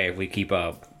 weeks away if we keep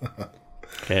up.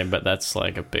 Okay, but that's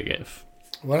like a big if.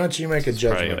 Why don't you make a Probably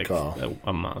judgment like call?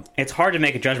 a month. It's hard to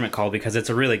make a judgment call because it's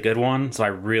a really good one, so I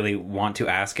really want to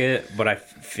ask it, but I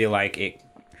feel like it.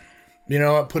 You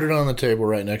know what? Put it on the table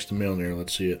right next to Milner.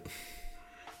 Let's see it.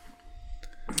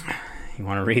 You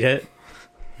want to read it?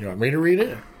 You want me to read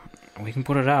it? We can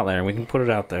put it out there.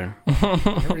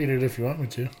 I'll read it if you want me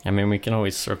to. I mean, we can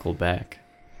always circle back.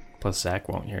 Plus, Zach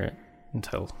won't hear it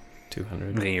until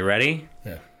 200. Okay, you ready?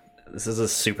 Yeah. This is a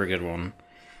super good one.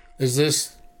 Is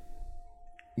this...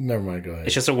 Never mind, go ahead.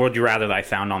 It's just a would you rather that I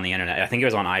found on the internet. I think it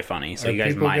was on iFunny, so Are you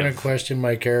guys people might going have. to question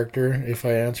my character if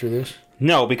I answer this?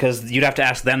 No, because you'd have to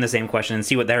ask them the same question and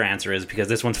see what their answer is, because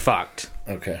this one's fucked.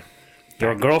 Okay.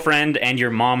 Your girlfriend and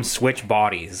your mom switch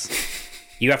bodies.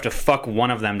 You have to fuck one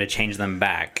of them to change them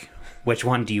back. Which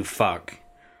one do you fuck?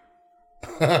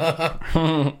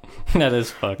 That is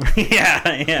fucked.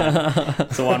 Yeah.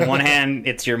 So on one hand,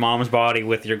 it's your mom's body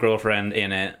with your girlfriend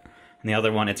in it. And the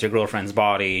other one, it's your girlfriend's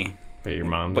body, But your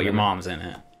mom. but your mom's in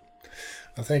it.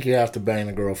 I think you have to bang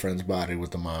the girlfriend's body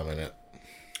with the mom in it.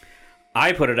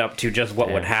 I put it up to just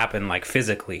what would Yeah. happen, like,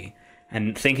 physically.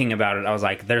 And thinking about it, I was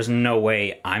like, there's no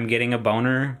way I'm getting a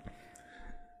boner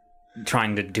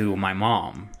trying to do my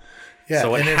mom. Yeah,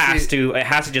 So it and if has you-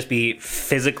 to just be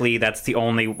physically, that's the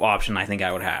only option I think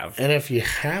I would have. And if you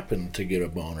happen to get a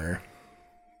boner,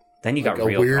 Then you like got a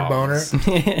real weird problems.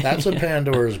 boner, that's a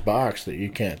Pandora's box that you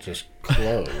can't just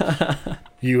close.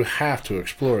 You have to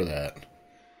explore that.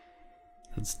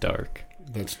 That's dark.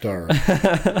 That's dark.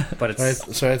 But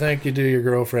it's, So I think you do your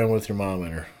girlfriend with your mom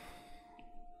in her.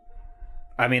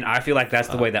 I mean, I feel like that's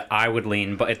the way that I would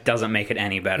lean, but it doesn't make it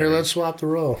any better. Here, let's swap the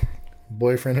role.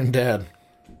 Boyfriend and dad.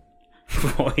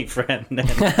 Boyfriend.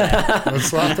 Let's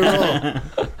swap the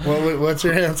role. What's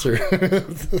your answer?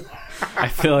 I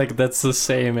feel like that's the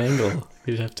same angle.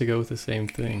 You'd have to go with the same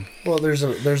thing. Well, there's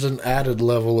an added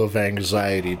level of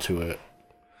anxiety to it.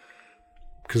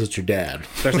 Because it's your dad.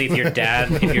 Especially if your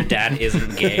dad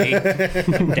isn't gay.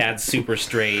 Dad's super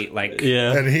straight, like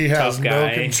Yeah. And he has Tough no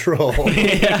guy. control.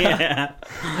 yeah.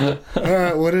 All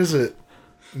right, what is it?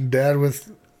 Dad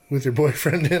with your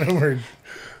boyfriend in him, or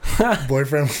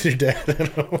boyfriend with your dad in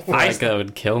him? I think I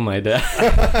would kill my dad.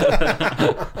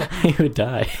 He would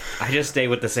die. I just stay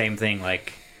with the same thing.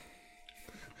 Like,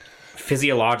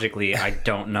 physiologically, I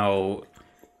don't know.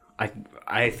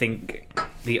 I think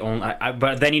the only,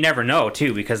 but then you never know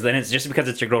too, because then it's just because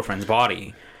it's your girlfriend's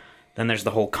body. Then there's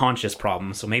the whole conscious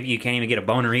problem. So maybe you can't even get a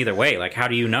boner either way. Like, how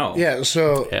do you know? Yeah,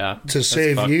 so Yeah. to that's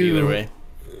save fucked either way.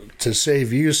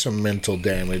 you some mental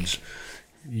damage,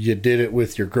 you did it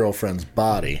with your girlfriend's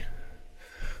body.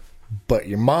 But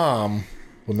your mom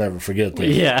will never forget that.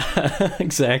 Yeah,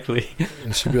 exactly.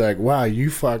 And she'll be like, wow, you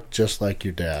fucked just like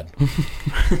your dad.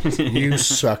 You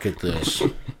suck at this.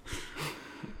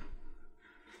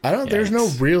 There's no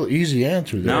real easy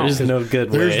answer there. No. There's no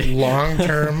good There's way.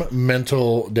 long-term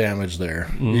mental damage there.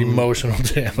 Emotional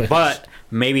damage. But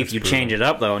maybe if you change it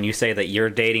up though, and you say that you're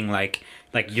dating like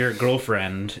your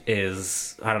girlfriend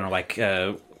is, I don't know, like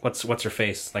what's her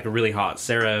face, like a really hot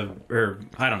Sarah, or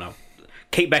I don't know,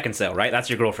 Kate Beckinsale, right? That's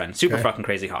your girlfriend, super Okay. fucking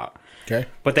crazy hot. Okay.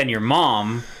 But then your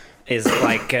mom is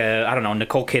like I don't know,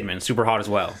 Nicole Kidman, super hot as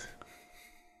well.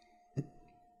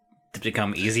 To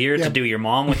become easier to do your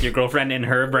mom with your girlfriend in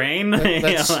her brain.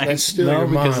 That's still your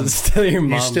mom. because it's still your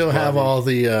mom. You still have all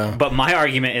the. But my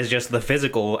argument is just the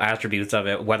physical attributes of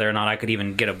it, whether or not I could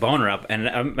even get a boner up. And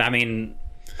I mean,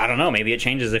 I don't know. Maybe it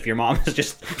changes if your mom is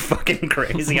just fucking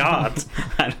crazy hot.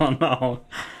 I don't know.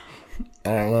 I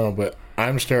don't know, but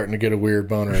I'm starting to get a weird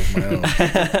boner of my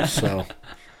own. So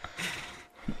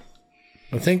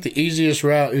I think the easiest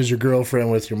route is your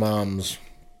girlfriend with your mom's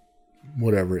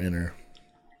whatever in her.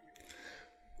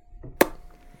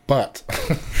 But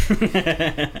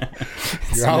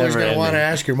you're always going to want to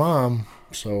ask your mom,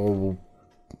 so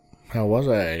how was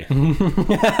I?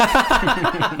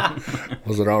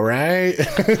 Was it all right?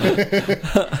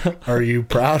 Are you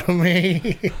proud of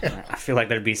me? I feel like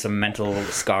there'd be some mental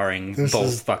scarring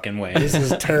both fucking ways. This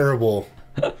is terrible.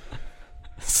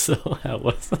 So how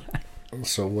was that?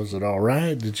 So was it all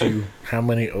right? How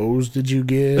many O's did you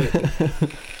get?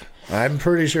 I'm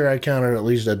pretty sure I counted at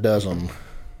least a dozen.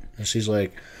 And she's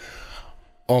like,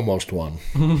 almost one.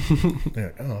 Yeah,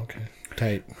 oh, okay.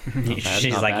 Tight.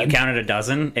 She's like, you counted a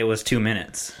dozen? It was 2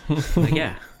 minutes. Like,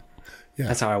 yeah.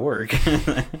 That's how I work.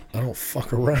 I don't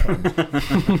fuck around.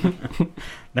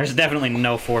 There's definitely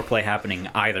no foreplay happening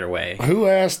either way. Who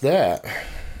asked that?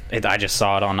 I just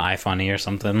saw it on iFunny or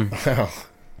something. Oh.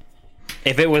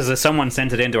 If it was someone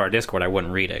sent it into our Discord, I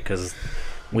wouldn't read it because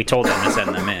we told them to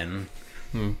send them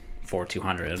in for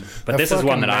 200. But this is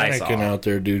one that I saw. Mannequin out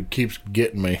there, dude, keeps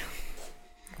getting me.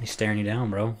 He's staring you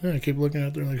down, bro. Yeah, I keep looking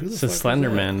out there like, who the It's fuck a is Slender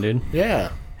that? Man, dude.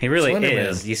 Yeah. He really Slender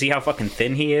is. Man. You see how fucking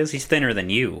thin he is? He's thinner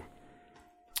than you.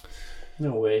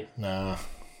 No way. Nah.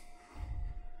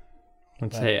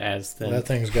 Let's say as thin. That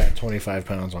thing's got 25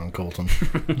 pounds on Colton.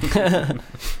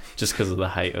 Just because of the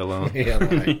height alone. Yeah,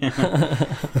 right.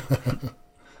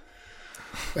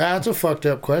 That's a fucked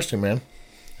up question, man.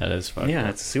 That is fucked Yeah, up.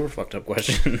 it's a super fucked up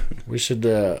question. We should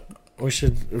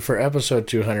for episode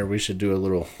 200, we should do a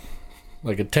little,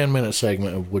 like a 10-minute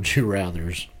segment of Would You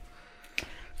Rathers.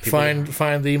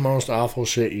 Find the most awful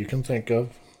shit you can think of.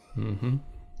 Mm-hmm.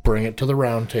 Bring it to the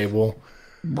round table.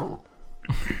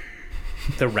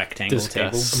 The rectangle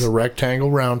Discuss. table. The rectangle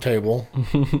round table.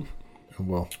 And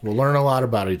we'll learn a lot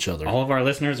about each other. All of our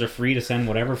listeners are free to send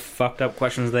whatever fucked up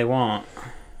questions they want.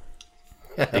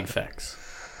 Big facts.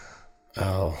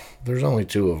 Oh, there's only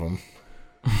 2 of them.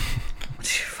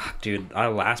 Fuck, dude. Our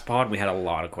last pod, we had a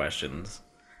lot of questions.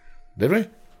 Did we?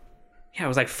 Yeah, it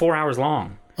was like 4 hours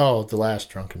long. Oh, the last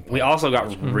drunken pod. We also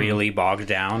got really bogged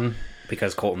down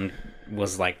because Colton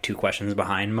was like 2 questions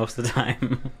behind most of the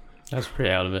time. I was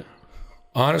pretty out of it.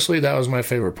 Honestly, that was my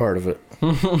favorite part of it.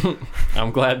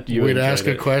 I'm glad you We'd enjoyed ask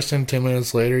a it. question, 10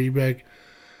 minutes later, you'd be like,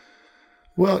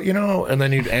 well, and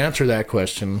then you'd answer that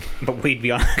question. But we'd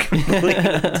be on a completely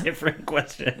different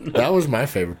question. That was my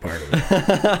favorite part of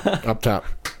it. Up top.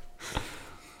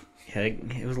 Yeah,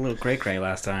 it was a little cray-cray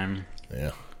last time.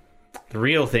 Yeah. The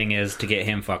real thing is to get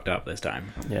him fucked up this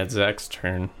time. Yeah, it's Zach's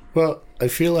turn. Well, I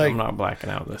feel like I'm not blacking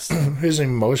out this time. his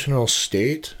emotional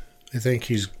state, I think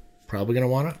he's probably going to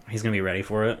want to. He's going to be ready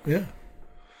for it. Yeah.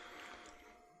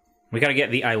 We got to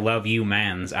get the I love you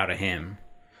mans out of him.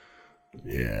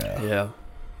 Yeah. Yeah.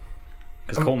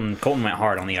 Because Colton went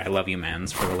hard on the I love you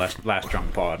mans for the last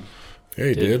drunk pod. Yeah,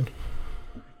 he did.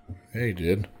 Yeah, he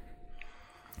did.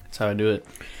 That's how I do it.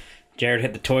 Jared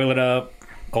hit the toilet up.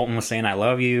 Colton was saying I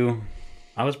love you.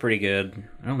 I was pretty good.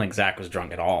 I don't think Zach was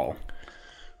drunk at all.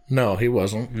 No, he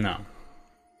wasn't. No.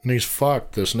 And he's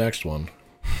fucked this next one.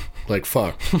 Like,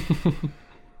 fucked.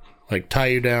 Like, tie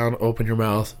you down, open your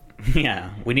mouth. Yeah,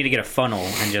 we need to get a funnel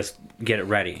and just get it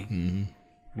ready. Mm-hmm.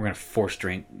 We're going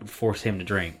to force him to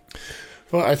drink.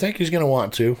 Well, I think he's going to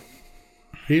want to.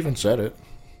 He even said it,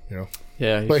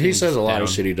 Yeah. But he seems says a lot of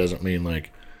down. shit he doesn't mean,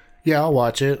 like, yeah, I'll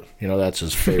watch it. That's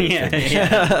his favorite Yeah, thing.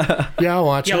 yeah. Yeah, I'll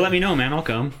watch Yeah, it. let me know, man. I'll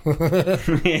come.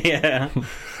 Yeah.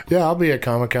 Yeah, I'll be at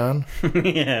Comic-Con.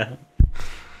 Yeah.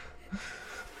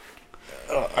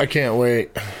 I can't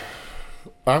wait.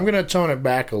 I'm going to tone it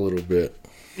back a little bit.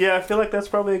 Yeah, I feel like that's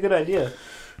probably a good idea.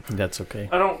 That's okay.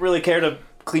 I don't really care to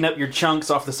clean up your chunks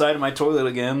off the side of my toilet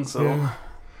again, so...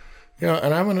 Yeah.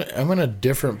 And I'm in a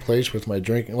different place with my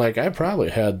drinking. Like, I probably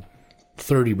had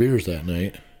 30 beers that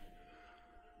night.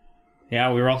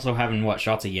 Yeah, we were also having,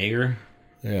 shots of Jaeger?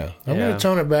 Yeah. I'm Yeah. going to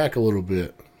tone it back a little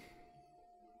bit.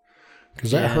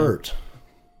 Because that Yeah. hurt.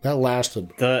 That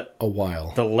lasted The a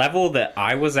while. level that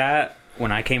I was at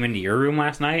when I came into your room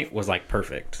last night was,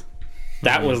 perfect.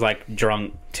 That was,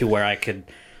 drunk to where I could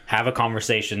have a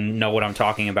conversation, know what I'm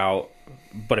talking about,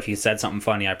 but if you said something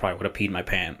funny, I probably would have peed my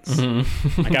pants.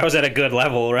 Like, I was at a good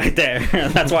level right there.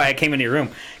 That's why I came into your room.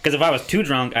 Because if I was too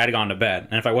drunk, I'd have gone to bed.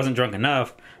 And if I wasn't drunk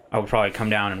enough, I would probably come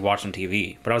down and watch some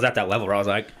TV. But I was at that level where I was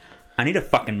like, I need a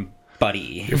fucking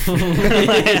buddy.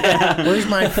 Where's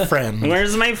my friend?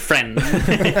 Where's my friend?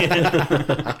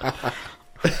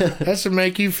 Has to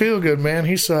make you feel good, man.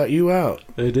 He sought you out.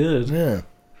 It did. Yeah.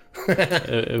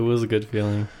 It was a good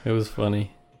feeling. It was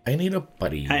funny. I need a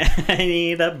buddy. I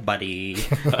need a buddy.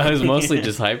 I was mostly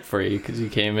just hyped for you because you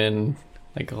came in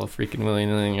like all freaking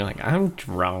willy-nilly and you're like, I'm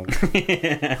drunk.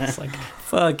 It's like,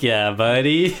 fuck yeah,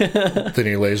 buddy. Then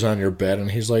he lays on your bed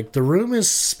and he's like, the room is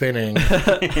spinning.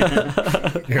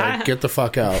 You're like, get the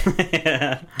fuck out.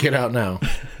 Get out now.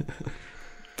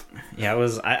 Yeah, it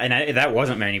was, that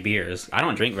wasn't many beers. I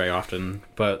don't drink very often,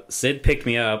 but Sid picked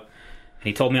me up, and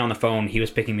he told me on the phone he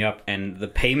was picking me up, and the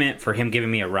payment for him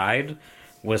giving me a ride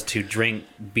was to drink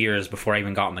beers before I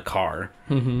even got in the car.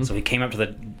 So he came up to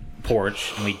the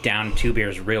porch, and we downed 2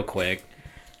 beers real quick,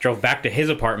 drove back to his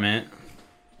apartment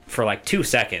for like 2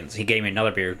 seconds. He gave me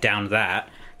another beer, downed that.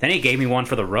 Then he gave me one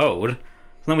for the road. So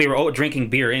then we were drinking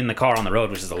beer in the car on the road,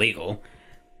 which is illegal.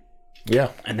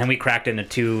 Yeah. And then we cracked into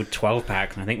 2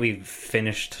 12-packs, and I think we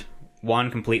finished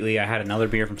one completely. I had another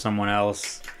beer from someone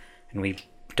else, and we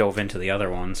dove into the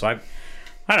other one. So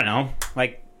I don't know,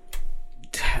 like,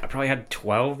 I probably had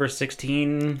 12 or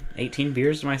 16, 18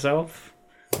 beers to myself.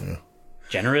 Yeah.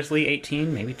 Generously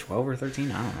 18, maybe 12 or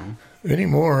 13, I don't know.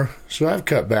 Anymore. So I've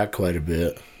cut back quite a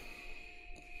bit.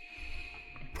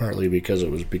 Partly because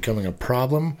it was becoming a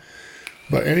problem.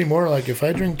 But anymore, like, if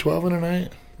I drink 12 in a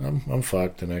night, I'm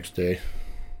fucked the next day.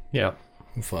 Yeah.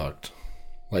 I'm fucked.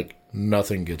 Like,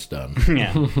 nothing gets done.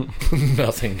 Yeah.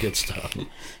 Nothing gets done.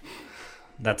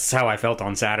 That's how I felt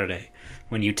on Saturday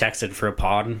when you texted for a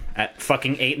pod at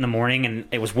fucking 8 in the morning, and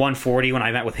it was 1:40 when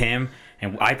I met with him,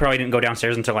 and I probably didn't go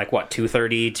downstairs until like, what,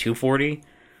 2:30, 2:40?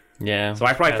 Yeah. So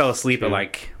I probably fell asleep at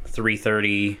like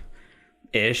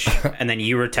 3:30-ish, and then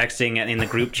you were texting in the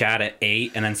group chat at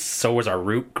 8, and then so was our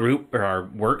our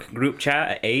work group chat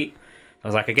at 8. I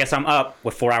was like, I guess I'm up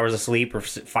with 4 hours of sleep or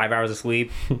 5 hours of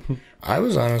sleep. I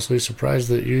was honestly surprised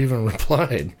that you even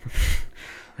replied.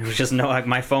 It was just like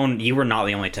my phone. You were not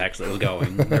the only text that was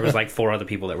going. There was like 4 other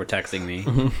people that were texting me.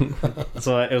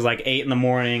 So it was like 8 in the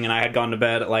morning, and I had gone to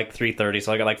bed at like 3:30.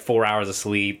 So I got like 4 hours of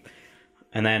sleep,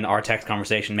 and then our text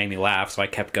conversation made me laugh, so I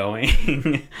kept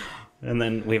going. And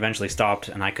then we eventually stopped,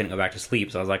 and I couldn't go back to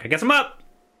sleep. So I was like, I guess I'm up.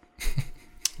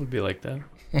 Would be like that.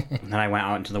 And then I went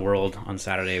out into the world on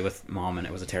Saturday with Mom, and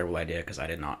it was a terrible idea because I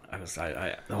did not. I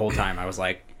the whole time I was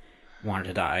like, wanted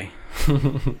to die. I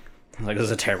was like, this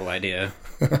is a terrible idea.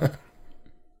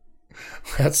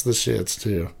 That's the shits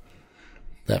too.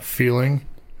 That feeling,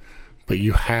 but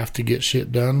you have to get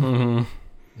shit done.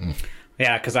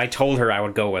 Yeah, because I told her I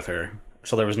would go with her,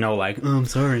 so there was no like, oh, I'm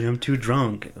sorry, I'm too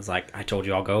drunk. It was like, I told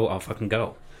you I'll go, I'll fucking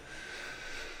go.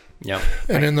 Yeah.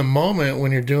 And in the moment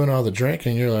when you're doing all the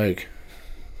drinking, you're like,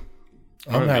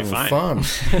 I'm gonna be having fun.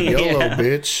 YOLO,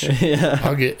 bitch. Yeah.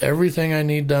 I'll get everything I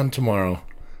need done tomorrow.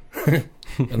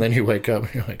 And then you wake up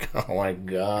and you're like, oh my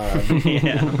God.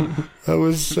 Yeah. That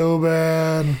was so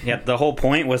bad. Yeah, the whole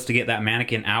point was to get that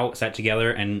mannequin out, set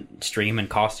together, and stream and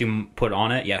costume put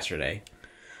on it yesterday.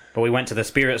 But we went to the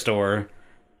Spirit store,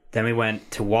 then we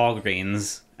went to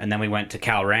Walgreens, and then we went to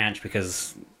Cal Ranch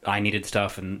because I needed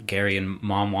stuff and Gary and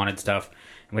Mom wanted stuff.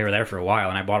 And we were there for a while,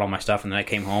 and I bought all my stuff, and then I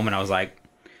came home and I was like,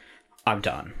 I'm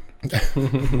done.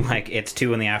 Like, it's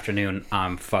 2 in the afternoon,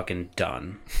 I'm fucking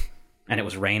done. And it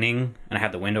was raining, and I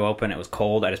had the window open, it was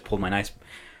cold, I just pulled my nice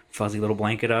fuzzy little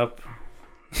blanket up.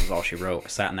 That was all she wrote. I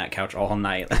sat on that couch all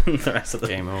night. The rest of the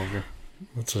Game over.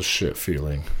 That's a shit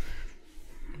feeling.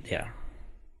 Yeah.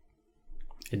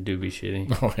 It do be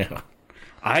shitty. Oh yeah.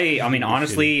 I mean,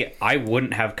 honestly, I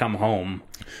wouldn't have come home.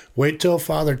 Wait till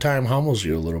Father Time humbles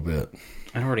you a little bit.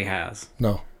 It already has.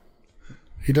 No.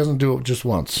 He doesn't do it just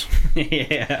once.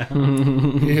 Yeah.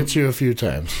 He hits you a few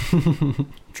times.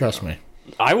 Trust me.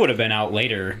 I would have been out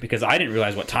later because I didn't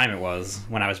realize what time it was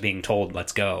when I was being told,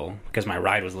 let's go, because my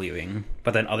ride was leaving.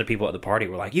 But then other people at the party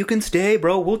were like, you can stay,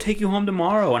 bro. We'll take you home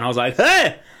tomorrow. And I was like,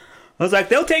 hey! I was like,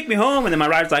 they'll take me home. And then my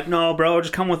ride was like, no, bro,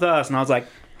 just come with us. And I was like,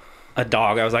 a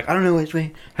dog. I was like, I don't know which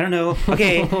way. I don't know.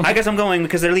 Okay, I guess I'm going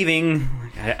because they're leaving.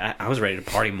 I was ready to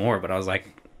party more, but I was like,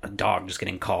 a dog just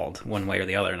getting called one way or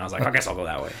the other. And I was like, I guess I'll go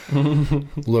that way.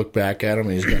 Look back at him,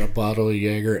 and he's got a bottle of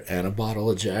Jaeger and a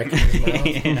bottle of Jack in his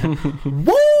mouth. Yeah.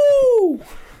 Woo!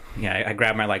 Yeah, I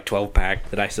grabbed my like 12-pack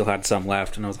that I still had some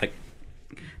left, and I was like,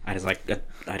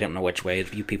 I don't know which way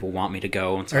you people want me to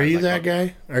go. And so Are I was you like, that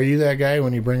guy? Are you that guy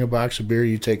when you bring a box of beer,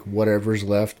 you take whatever's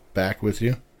left back with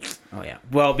you? Oh yeah.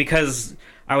 Well, because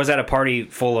I was at a party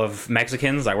full of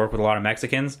Mexicans, I work with a lot of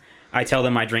Mexicans. I tell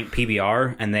them I drink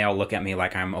PBR, and they all look at me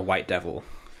like I'm a white devil.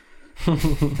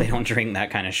 They don't drink that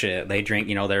kind of shit. They drink,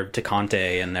 their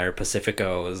Tecate and their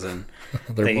Pacificos and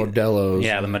Their Modelos.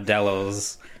 Yeah, the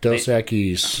Modelos. Dos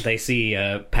Equis. They see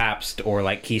Pabst or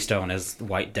like Keystone as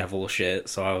white devil shit.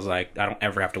 So I was like, I don't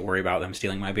ever have to worry about them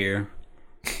stealing my beer.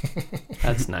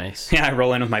 That's nice. Yeah, I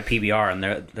roll in with my PBR, and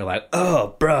they're like,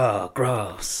 "Oh, bro,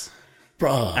 gross."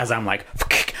 Bruh. As I'm like,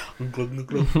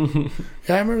 Yeah,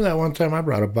 I remember that one time I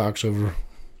brought a box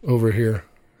over here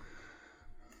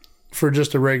for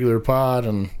just a regular pod,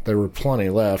 and there were plenty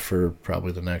left for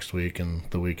probably the next week and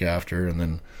the week after, and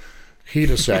then he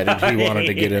decided he wanted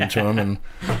to get into them and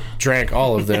drank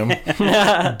all of them.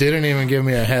 Didn't even give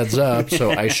me a heads up,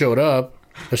 so I showed up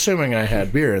assuming I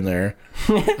had beer in there.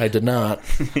 I did not.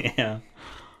 yeah.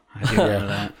 I do remember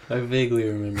that. I vaguely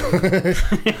remember.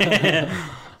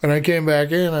 And I came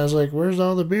back in, I was like, where's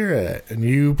all the beer at? And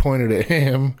you pointed at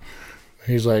him.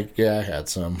 He's like, yeah, I had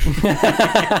some.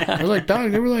 I was like,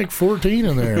 dog, there were like 14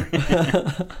 in there.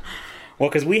 Well,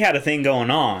 because we had a thing going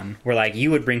on where, like,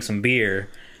 you would bring some beer,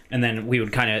 and then we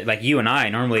would kind of, like, you and I,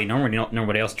 normally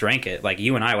nobody else drank it. Like,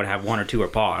 you and I would have one or two a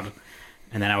pod,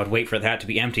 and then I would wait for that to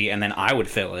be empty, and then I would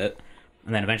fill it,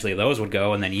 and then eventually those would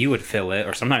go, and then you would fill it,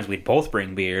 or sometimes we'd both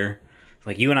bring beer.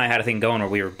 Like, you and I had a thing going where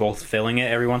we were both filling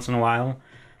it every once in a while,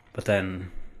 but then,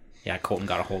 yeah, Colton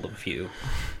got a hold of a few.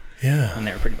 Yeah. And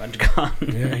they were pretty much gone.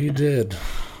 Yeah, he did.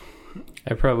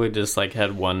 I probably just like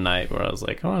had one night where I was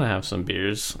like, I want to have some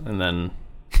beers, and then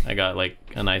I got like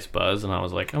a nice buzz, and I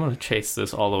was like, I'm gonna chase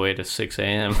this all the way to 6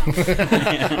 a.m.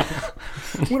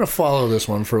 I'm gonna follow this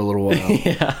one for a little while.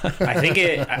 Yeah, I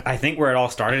think where it all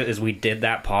started is we did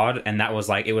that pod, and that was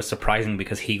like, it was surprising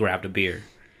because he grabbed a beer.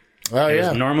 Oh, It yeah.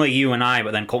 was normally you and I,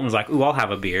 but then Colton was like, ooh, I'll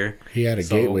have a beer. He had a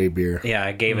So, gateway beer. Yeah,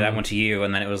 I gave that one to you,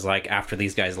 and then it was like after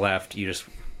these guys left, you just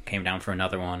came down for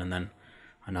another one, and then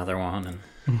another one, and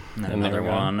then And they another were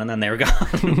one, and then they were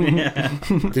gone. Yeah.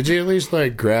 Did you at least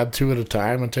like grab two at a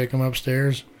time and take them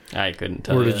upstairs? I couldn't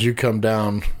tell Or you. did you come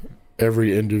down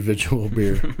every individual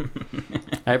beer?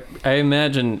 I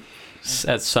imagine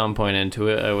at some point into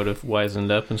it, I would have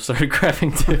wisened up and started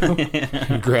grabbing two.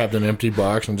 You grabbed an empty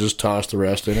box and just tossed the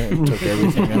rest in it and took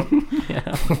everything out?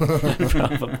 Yeah,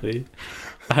 probably.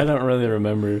 I don't really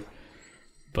remember.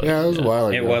 But Yeah, it was a while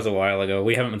ago. It was a while ago.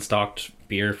 We haven't been stocked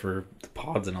beer for the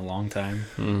pods in a long time.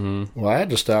 Mm-hmm. Well, I had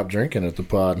to stop drinking at the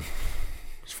pod.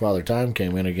 His Father Time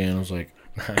came in again. I was like,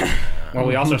 Well,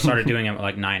 we also started doing them at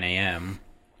like 9 a.m.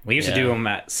 We used to do Yeah. them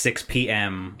at 6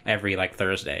 p.m. every like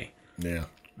Thursday. yeah.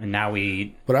 And now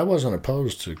But I wasn't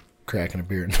opposed to cracking a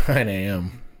beer at 9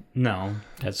 a.m. no.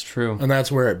 That's true. And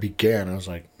that's where it began. I was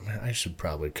like, man, I should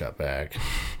probably cut back.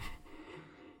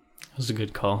 That was a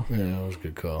good call. Yeah, it was a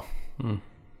good call.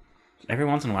 Every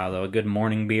once in a while, though, a good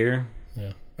morning beer.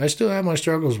 Yeah. I still have my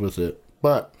struggles with it,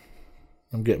 but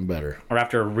I'm getting better. Or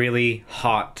after a really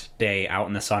hot day out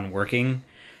in the sun working,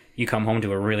 you come home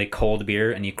to a really cold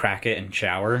beer and you crack it and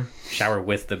shower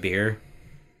with the beer.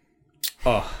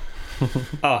 Oh.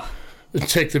 Oh.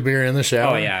 Take the beer in the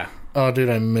shower? Oh, yeah. Oh, dude,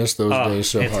 I miss those Oh, days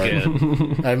so it's hard.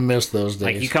 good. I miss those days.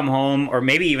 Like, you come home, or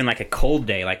maybe even like a cold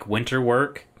day, like winter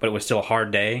work, but it was still a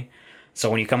hard day. So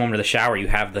when you come home to the shower, you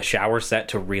have the shower set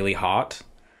to really hot,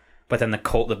 but then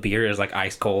the beer is like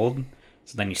ice cold.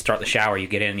 So then you start the shower, you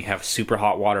get in, you have super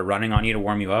hot water running on you to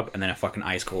warm you up, and then a fucking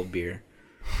ice cold beer.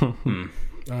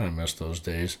 I miss those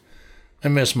days. I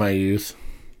miss my youth.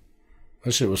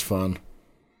 That shit was fun.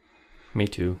 Me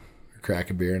too.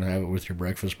 Crack a beer and have it with your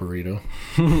breakfast burrito.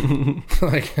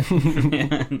 Like,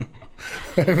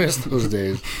 I miss those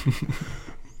days.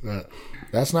 But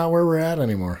that's not where we're at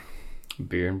anymore.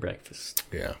 Beer and breakfast.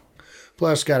 Yeah.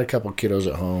 Plus, got a couple kiddos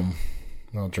at home.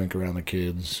 I'll drink around the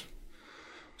kids.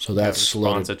 So that's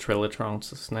slowed. Sponsor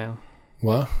Trillatrons now.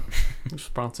 What?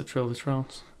 Sponsor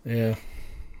Trillatrons. Yeah.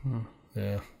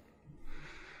 Yeah.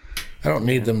 I don't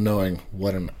need them knowing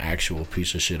what an actual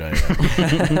piece of shit I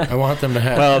am. I want them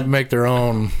to make their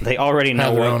own. They already know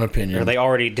Have their own opinion. or they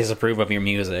already disapprove of your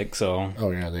music, so Oh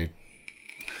yeah,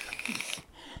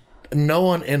 no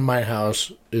one in my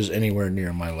house is anywhere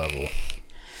near my level.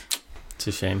 It's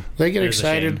a shame. They get It is a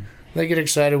excited. shame. They get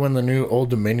excited when the new Old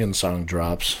Dominion song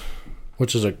drops,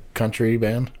 which is a country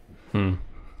band. And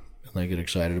they get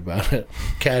excited about it.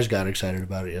 Cash got excited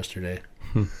about it yesterday.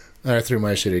 And I threw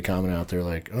my shitty comment out there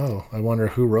like, oh, I wonder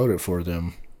who wrote it for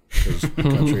them. Because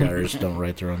country artists don't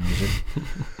write their own music.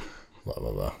 Blah,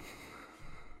 blah, blah.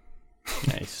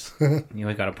 Nice. you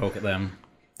always gotta poke at them.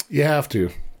 You have to.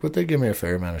 But they give me a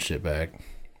fair amount of shit back.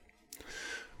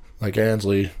 Like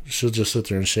Ansley, she'll just sit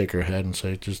there and shake her head and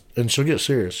say, and she'll get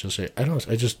serious. She'll say,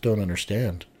 I just don't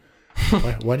understand.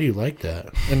 Why do you like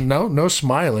that? And no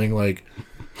smiling, like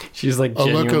she's like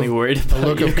genuinely worried about a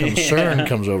look of concern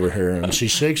comes over her, and she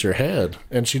shakes her head,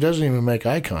 and she doesn't even make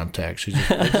eye contact. She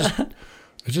just, I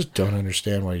just don't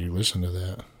understand why you listen to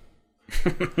that.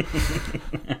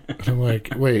 And I'm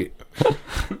like, wait,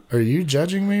 are you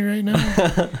judging me right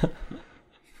now?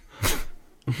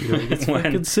 It's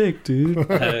fucking sick, dude.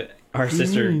 Our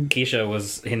sister Keisha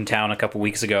was in town a couple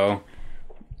weeks ago.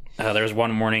 There was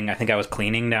one morning, I think I was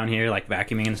cleaning down here, like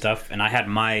vacuuming and stuff, and I had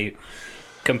my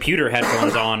computer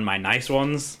headphones on, my nice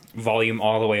ones, volume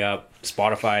all the way up.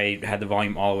 Spotify had the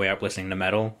volume all the way up, listening to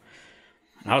metal.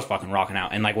 And I was fucking rocking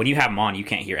out. And like when you have them on, you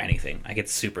can't hear anything. Like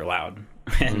it's super loud.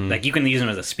 And like you can use them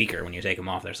as a speaker when you take them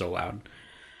off. They're so loud.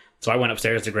 So I went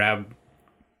upstairs to grab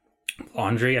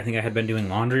laundry. I think I had been doing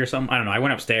laundry or something. I don't know. I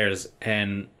went upstairs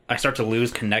and I start to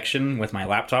lose connection with my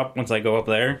laptop once I go up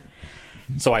there.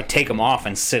 So I take them off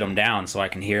and sit them down so I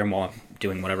can hear them while I'm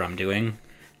doing whatever I'm doing.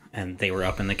 And they were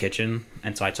up in the kitchen.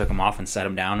 And so I took them off and set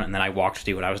them down. And then I walked to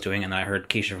do what I was doing. And then I heard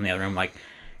Keisha from the other room like,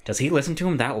 does he listen to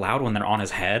them that loud when they're on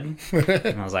his head?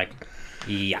 And I was like,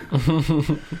 yeah.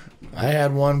 I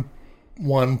had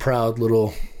one proud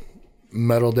little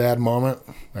metal dad moment.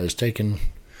 I was taking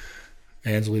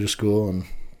Ansley to school, and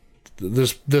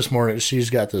this morning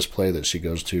she's got this play that she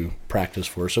goes to practice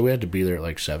for, so we had to be there at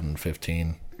like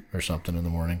 7:15 or something in the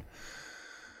morning.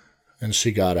 And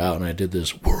she got out, and I did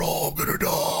this, "We're all gonna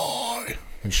die,"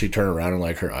 and she turned around and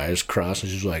like her eyes crossed,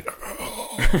 and she's like,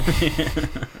 "Oh."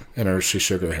 And she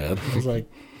shook her head. I was like,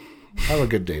 "Have a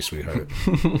good day, sweetheart."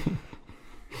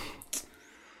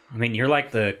 I mean, you're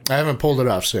like I haven't pulled it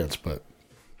off since, but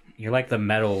you're like the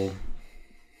metal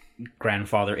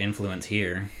grandfather influence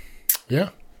here. Yeah.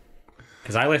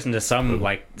 Because I listen to some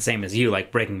like same as you,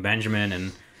 like Breaking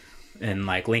Benjamin and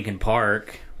like Linkin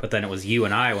Park, but then it was you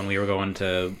and I when we were going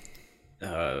to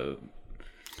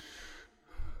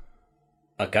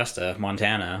Augusta,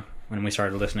 Montana, when we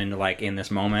started listening to like In This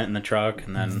Moment in the truck,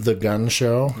 and then The Gun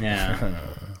Show. Yeah.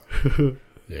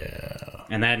 Yeah.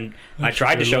 And then I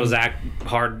tried to show Zach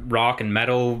hard rock and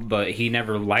metal, but he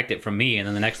never liked it from me. And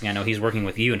then the next thing I know, he's working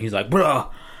with you, and he's like, "Bro,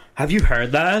 have you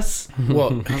heard this?"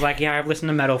 Well, I was like, "Yeah, I've listened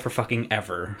to metal for fucking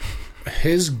ever."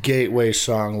 his gateway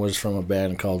song was from a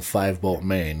band called 5 Bolt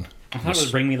Maine. I thought it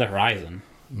was Bring Me the Horizon.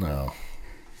 No.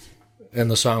 And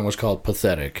the song was called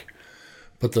Pathetic.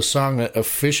 But the song that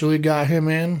officially got him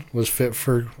in was Fit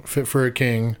for a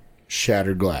King,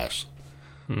 Shattered Glass.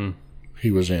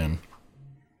 He was in.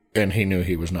 And he knew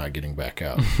he was not getting back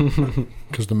out.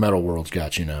 Because the metal world's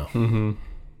got you now. Mm-hmm.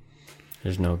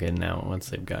 There's no getting out once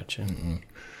they've got you. Mm-mm.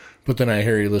 But then I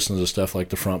hear he listens to stuff like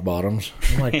the Front Bottoms.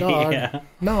 I'm like, dog,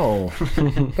 no,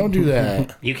 don't do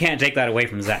that. You can't take that away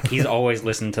from Zach. He's always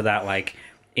listened to that, like,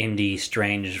 indie,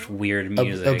 strange, weird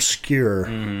music. Obscure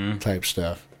type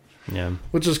stuff. Yeah.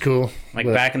 Which is cool. Like,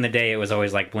 back in the day, it was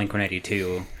always, like,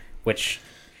 Blink-182, which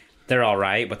they're all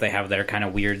right, but they have their kind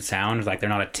of weird sound. Like, they're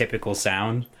not a typical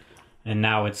sound. And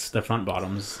now it's the Front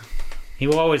Bottoms. He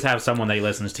will always have someone that he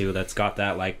listens to that's got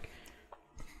that, like,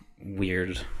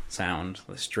 weird sound,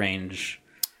 the strange.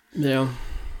 Yeah.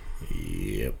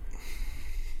 Yep.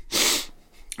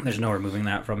 There's no removing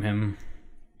that from him.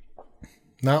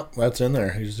 No, that's in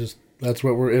there. He's just, that's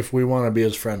what if we want to be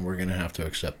his friend, we're going to have to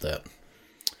accept that.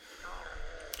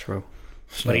 True.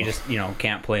 So, But he just,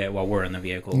 can't play it while we're in the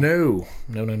vehicle. No.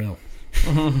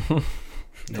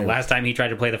 The last time he tried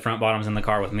to play the Front Bottoms in the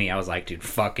car with me, I was like, dude,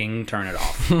 fucking turn it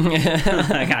off.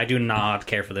 Like, I do not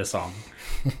care for this song.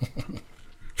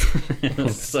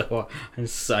 So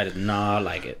I did not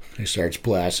like it. He starts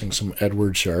blasting some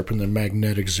Edward Sharpe and the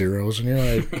Magnetic Zeros, and you're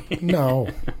like, no,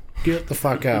 get the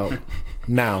fuck out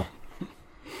now.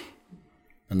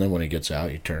 And then when he gets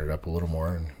out, you turn it up a little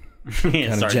more and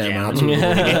kind of jam out to it.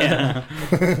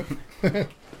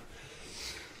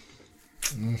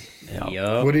 Yeah.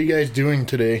 Yup. What are you guys doing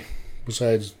today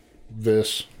besides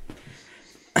this?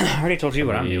 I already told you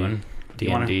what I'm doing.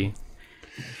 D&D.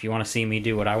 If you want to see me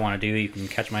do what I want to do, you can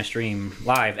catch my stream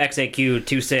live,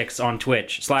 XAQ26 on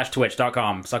Twitch,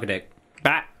 /twitch.com, suck a dick.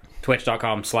 Bat.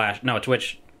 Twitch.com / no,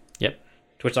 Twitch. Yep.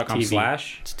 Twitch.com / It's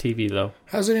TV, though.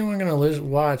 How's anyone going to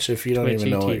watch if you don't Twitch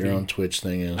even know what TV. your own Twitch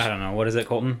thing is? I don't know. What is it,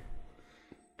 Colton?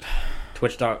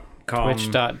 Twitch.com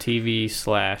Twitch.tv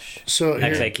 / So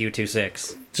here,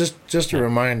 XAQ26. just a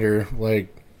reminder,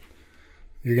 like,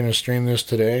 you're going to stream this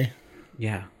today,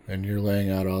 Yeah. and you're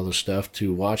laying out all the stuff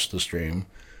to watch the stream,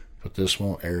 but this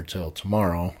won't air till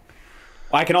tomorrow.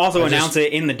 I can also announce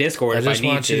it in the Discord if I just need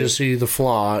want to. you to see the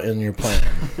flaw in your plan.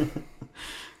 You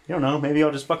don't know. Maybe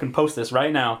I'll just fucking post this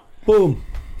right now. Boom.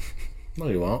 No,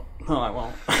 you won't. No, I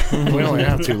won't. We only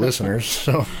have 2 listeners,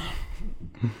 so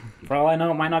For all I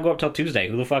know, it might not go up till Tuesday.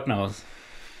 Who the fuck knows?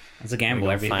 It's a gamble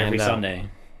We're every gonna find out. Sunday.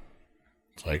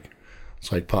 it's like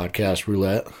podcast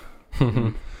roulette.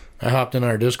 I hopped in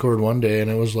our Discord one day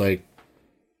and it was like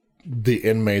the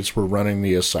inmates were running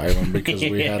the asylum because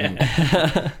we hadn't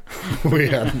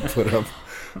put up.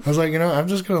 I was like, I'm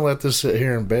just gonna let this sit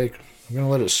here and bake. I'm gonna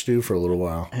let it stew for a little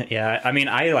while. Yeah, I mean,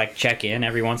 I like check in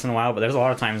every once in a while, but there's a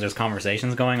lot of times there's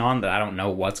conversations going on that I don't know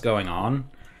what's going on,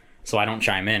 so I don't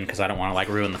chime in because I don't want to like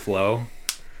ruin the flow.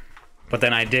 But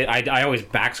then I always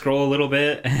back scroll a little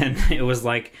bit, and it was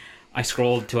like I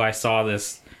scrolled till I saw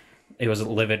this. It was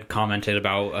Livid commented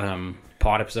about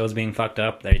pod episodes being fucked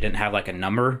up. They didn't have like a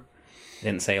number. They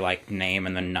didn't say like name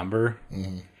and then number.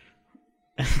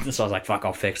 So I was like, fuck,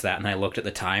 I'll fix that. And I looked at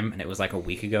the time, and it was like a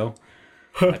week ago.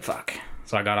 Like, fuck.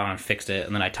 So I got on and fixed it,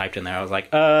 and then I typed in there. I was like,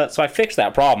 so I fixed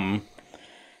that problem,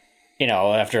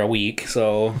 after a week.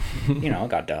 So, it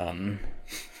got done.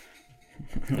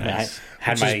 Nice. I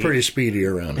had Which is pretty speedy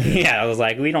around here. Yeah, I was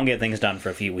like, we don't get things done for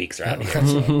a few weeks around here.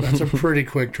 That's a pretty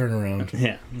quick turnaround.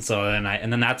 Yeah. So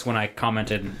then that's when I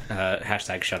commented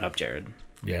hashtag shut up, Jared.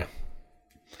 Yeah.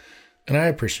 And I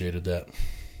appreciated that.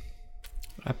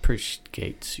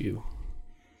 Appreciates you.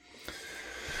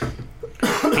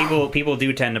 People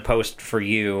do tend to post for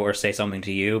you or say something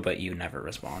to you, but you never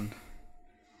respond.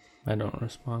 I don't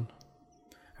respond.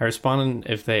 I respond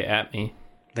if they at me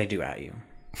They do at you.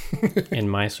 in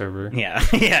my server. Yeah.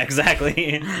 Yeah,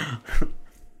 exactly.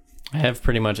 I have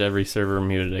pretty much every server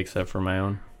muted except for my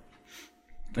own.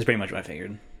 That's pretty much what I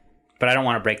figured. But I don't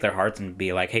want to break their hearts and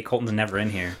be like, hey, Colton's never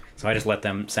in here. So I just let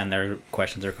them send their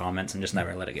questions or comments and just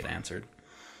never let it get answered.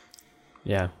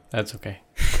 Yeah, that's okay.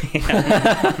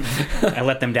 I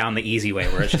let them down the easy way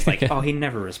where it's just like, oh, he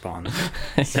never responds.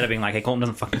 Instead of being like, hey, Colton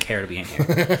doesn't fucking care to be in here.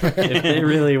 If they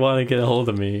really want to get a hold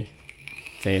of me,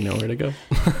 they know where to go.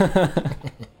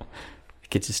 You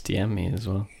could just DM me as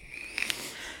well.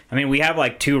 I mean, we have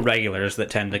like 2 regulars that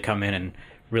tend to come in and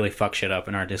really fuck shit up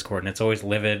in our Discord, and it's always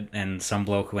Livid and some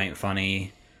bloke who ain't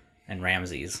funny and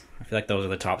Ramses. I feel like those are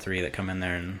the top 3 that come in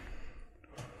there. And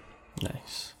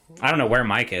Nice. I don't know where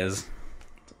Mike is.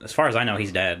 As far as I know,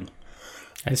 he's dead.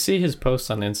 I see his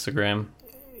posts on Instagram.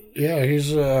 Yeah,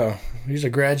 he's a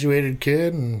graduated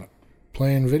kid and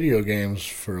playing video games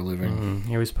for a living.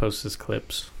 He always posts his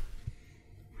clips.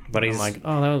 But he's I'm like,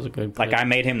 oh, that was a good clip. like, I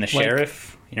made him the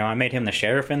sheriff. I made him the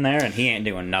sheriff in there, and he ain't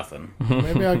doing nothing.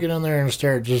 Maybe I'll get in there and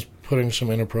start just putting some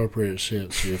inappropriate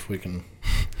shit, see if we can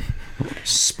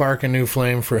spark a new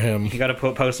flame for him. You gotta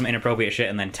post some inappropriate shit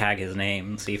and then tag his name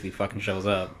and see if he fucking shows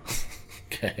up.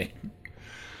 Okay.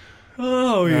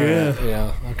 Oh,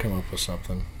 Yeah, I'll come up with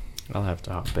something. I'll have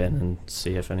to hop in and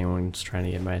see if anyone's trying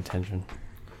to get my attention.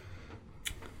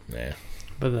 Yeah.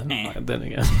 But then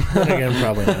again, Then again,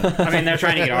 probably not. I mean, they're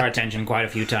trying to get our attention quite a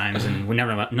few times, and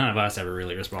none of us ever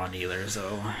really respond either,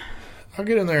 so... I'll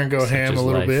get in there and go ham a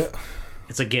little bit.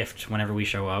 It's a gift whenever we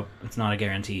show up. It's not a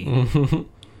guarantee.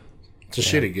 It's a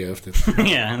shitty gift. It's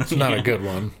Yeah. not a good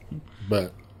one,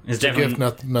 but It's a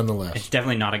definitely... gift nonetheless. It's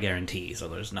definitely not a guarantee, so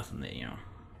there's nothing that,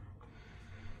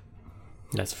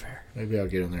 that's fair. Maybe I'll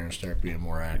get in there and start being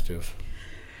more active.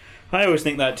 I always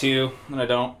think that too, and I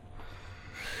don't.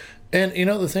 And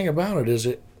the thing about it is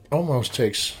it almost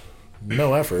takes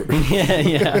no effort.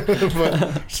 yeah.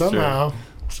 But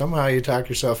somehow you talk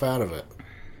yourself out of it.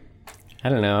 I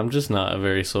don't know. I'm just not a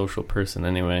very social person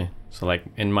anyway. So, like,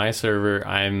 in my server,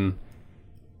 I'm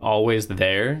always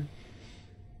there.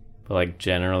 But, like,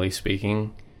 generally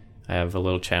speaking, I have a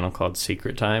little channel called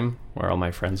Secret Time where all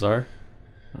my friends are.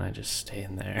 And I just stay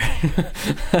in there.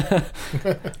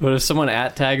 But if someone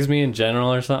tags me in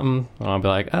general or something, I'll be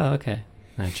like, oh, okay.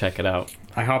 And I check it out.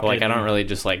 I hopped But, I don't really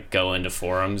just, go into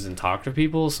forums and talk to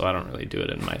people, so I don't really do it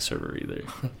in my server either.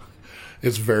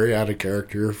 It's very out of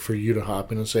character for you to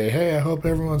hop in and say, hey, I hope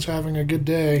everyone's having a good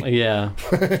day. Yeah,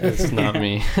 it's not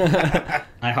me.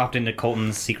 I hopped into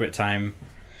Colton's Secret Time.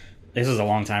 This was a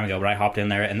long time ago, but I hopped in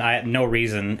there, and I had no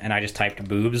reason, and I just typed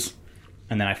boobs,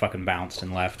 and then I fucking bounced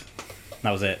and left. That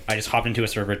was it. I just hopped into a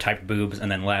server, typed boobs,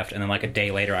 and then left, and then a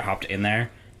day later I hopped in there,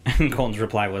 and Colton's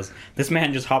reply was, this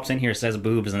man just hops in here, says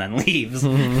boobs, and then leaves.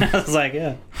 I was like,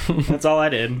 yeah, that's all I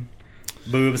did.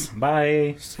 Boobs,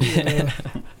 bye.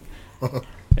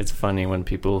 It's funny when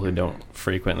people who don't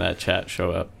frequent that chat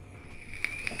show up.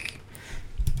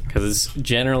 Because it's,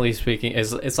 generally speaking,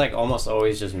 it's almost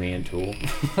always just me and Tool.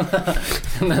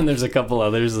 And then there's a couple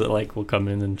others that will come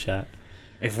in and chat.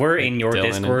 If we're in your Dylan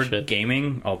and Discord shit.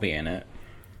 gaming, I'll be in it.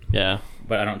 Yeah.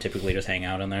 But I don't typically just hang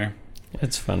out in there.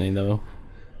 It's funny, though.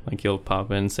 You'll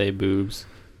pop in and say boobs.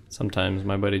 Sometimes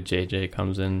my buddy JJ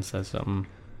comes in and says something.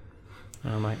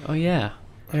 And I'm like, oh yeah,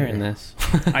 they're in this.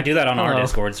 I do that on our Hello.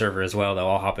 Discord server as well, though.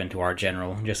 I'll hop into our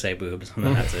general, just say boobs, and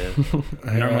then that's it.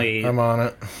 Normally, I'm on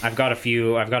it. I've got a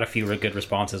few good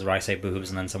responses where I say boobs,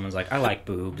 and then someone's like, I like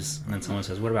boobs. And then someone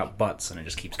says, what about butts? And it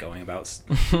just keeps going about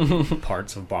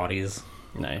parts of bodies.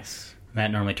 Nice.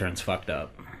 That normally turns fucked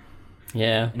up.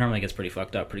 Yeah. It normally gets pretty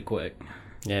fucked up pretty quick,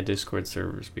 Yeah, Discord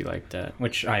servers be like that.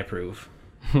 which I approve.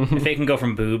 If they can go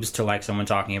from boobs to like someone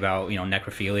talking about,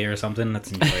 necrophilia or something,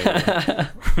 that's enjoyable.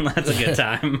 That's a good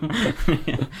time.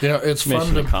 It's fun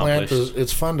Mission to plant accomplished.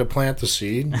 it's fun to plant the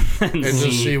seed and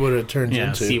just see what it turns Yeah,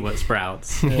 into. see what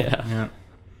sprouts. Yeah. Yeah.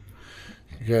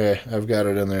 Okay, I've got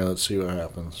it in there. Let's see what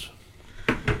happens.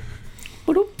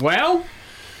 Well,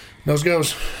 Nose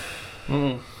goes.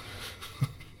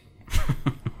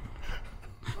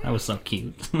 that was so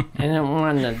cute. I didn't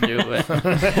want to do it.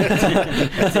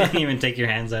 Didn't even take your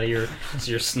hands out of your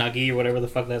Snuggie or whatever the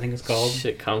fuck that thing is called.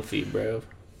 Shit comfy, bro.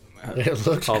 It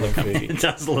looks Call them comfy. It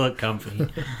does look comfy.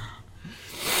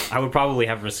 I would probably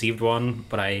have received one,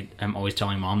 but I am always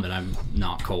telling Mom that I'm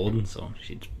not cold, so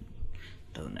she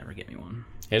doesn't ever get me one.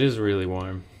 It is really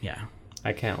warm. Yeah.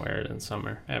 I can't wear it in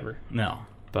summer, ever. No.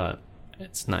 But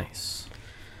it's nice.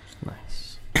 It's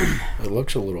nice. It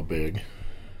looks a little big.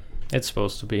 It's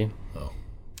supposed to be. Oh.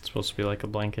 It's supposed to be like a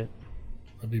blanket.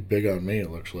 That'd be big on me, it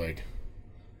looks like.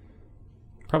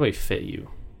 Probably fit you.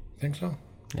 Think so?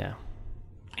 Yeah.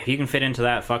 If you can fit into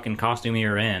that fucking costume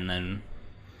you're in, then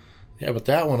Yeah, but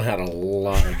that one had a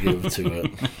lot of give to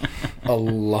it. A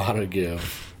lot of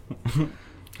give.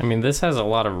 I mean, this has a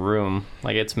lot of room.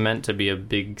 Like, it's meant to be a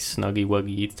big snuggy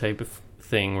wuggy type of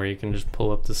thing where you can just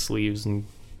pull up the sleeves and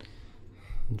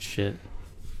shit.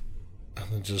 And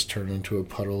then just turn into a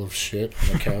puddle of shit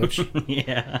on the couch.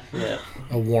 yeah.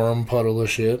 A warm puddle of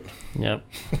shit. Yep.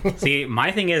 See,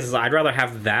 my thing is I'd rather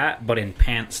have that, but in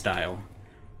pant style.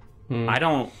 I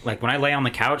don't, like, when I lay on the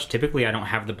couch, typically I don't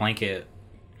have the blanket,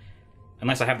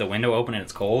 unless I have the window open and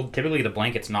it's cold, typically the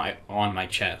blanket's not on my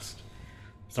chest.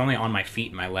 It's only on my feet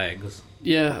and my legs.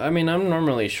 Yeah, I mean, I'm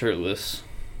normally shirtless,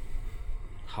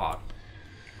 Hot.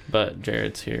 but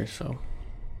Jared's here, so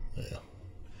Yeah.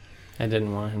 I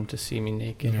didn't want him to see me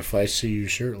naked. And if I see you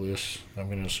shirtless, I'm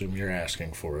going to assume you're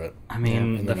asking for it. I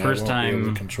mean, And the then first I won't be able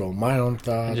time... to control my own I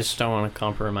thoughts. just don't want to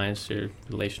compromise your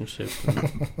relationship.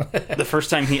 The first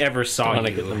time he ever saw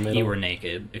Wanna get in the you, middle. you were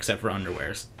naked, except for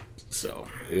underwear. So,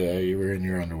 Yeah, you were in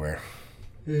your underwear.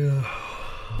 Yeah.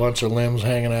 Bunch of limbs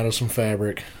hanging out of some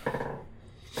fabric.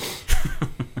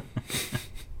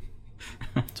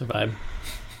 It's a vibe.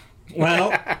 well,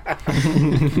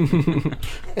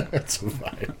 That's a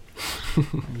vibe.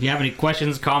 if you have any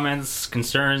questions, comments,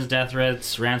 concerns, death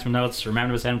threats, ransom notes,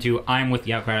 remember to send them to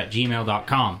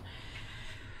imwiththeoutcrowd@gmail.com.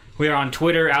 We are on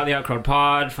Twitter,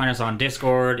 @theoutcrowdpod. Find us on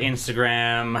Discord,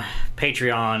 Instagram,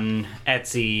 Patreon,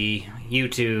 Etsy,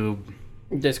 YouTube.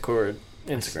 Discord,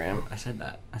 Instagram, I said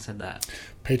that.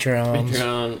 Patreons.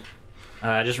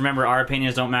 Patreon, Just remember, our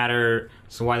opinions don't matter,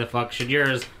 so why the fuck should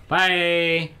yours?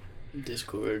 Bye!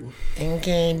 Discord.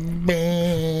 Okay,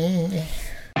 bye.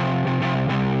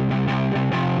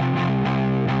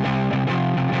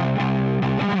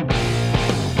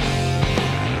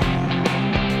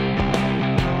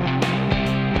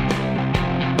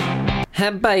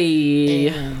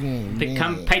 Bye.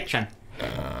 Become patron.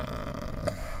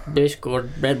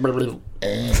 Discord.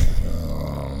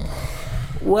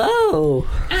 Whoa.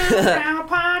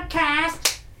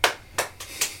 Podcast.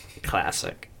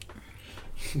 Classic.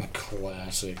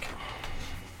 Classic.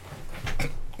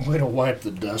 Way to wipe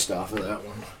the dust off of that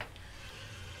one.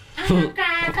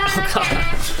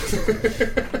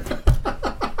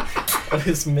 I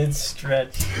was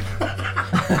mid-stretch.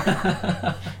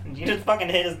 You just fucking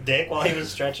hit his dick while he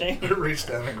was stretching? I reached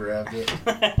down and grabbed it.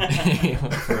 For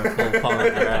a full palm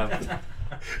grab.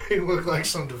 He looked like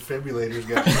some defibrillators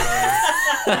got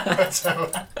going. That's how.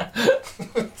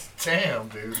 Damn,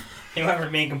 dude. He went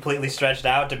from being completely stretched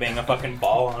out to being a fucking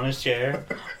ball on his chair.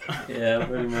 Yeah,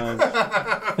 pretty much.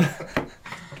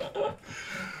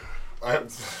 I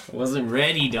Wasn't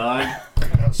ready, dog.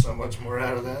 got so much more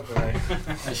out of that than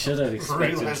I should have I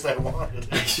expected. realized I wanted.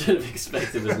 I should have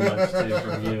expected as much too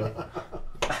from you.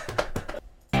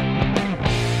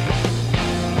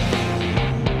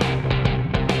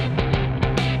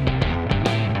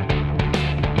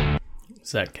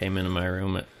 Zach came into my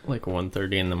room at like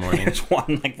 1:30 in the morning. It's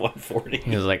 1:40.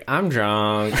 He was like, "I'm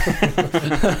drunk."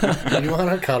 You want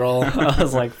to cuddle? I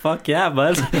was like, "Fuck yeah,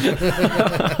 bud."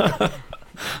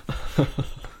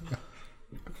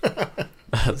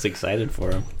 I was excited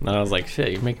for him. And I was like,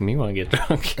 "Shit, you're making me want to get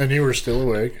drunk." And you were still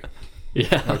awake?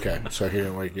 Yeah. Okay, so he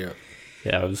didn't wake you up.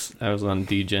 Yeah, I was on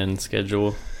DGen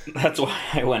schedule. That's why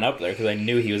I went up there, because I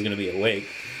knew he was going to be awake.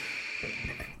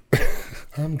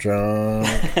 I'm drunk.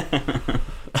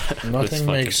 Nothing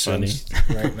makes sense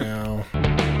right now.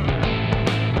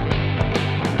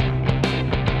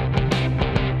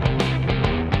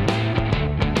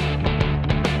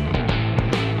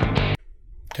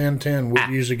 10-10, would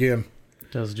use again.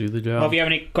 Does do the job. Well, if you have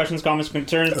any questions, comments,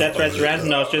 concerns, death threats, rants,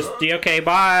 no, it's just okay,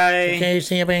 bye. Okay,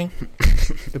 see you, bang.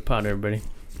 Good pod, everybody.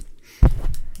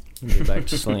 Get back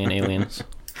to slaying aliens.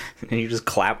 And you just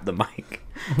clap the mic.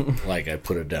 Like I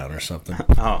put it down or something.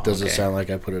 Oh, Does okay. it sound like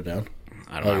I put it down?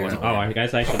 I don't know. you're not I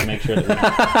guess I should make sure that we're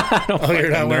not. Oh,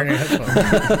 you're not wearing your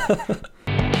headphones.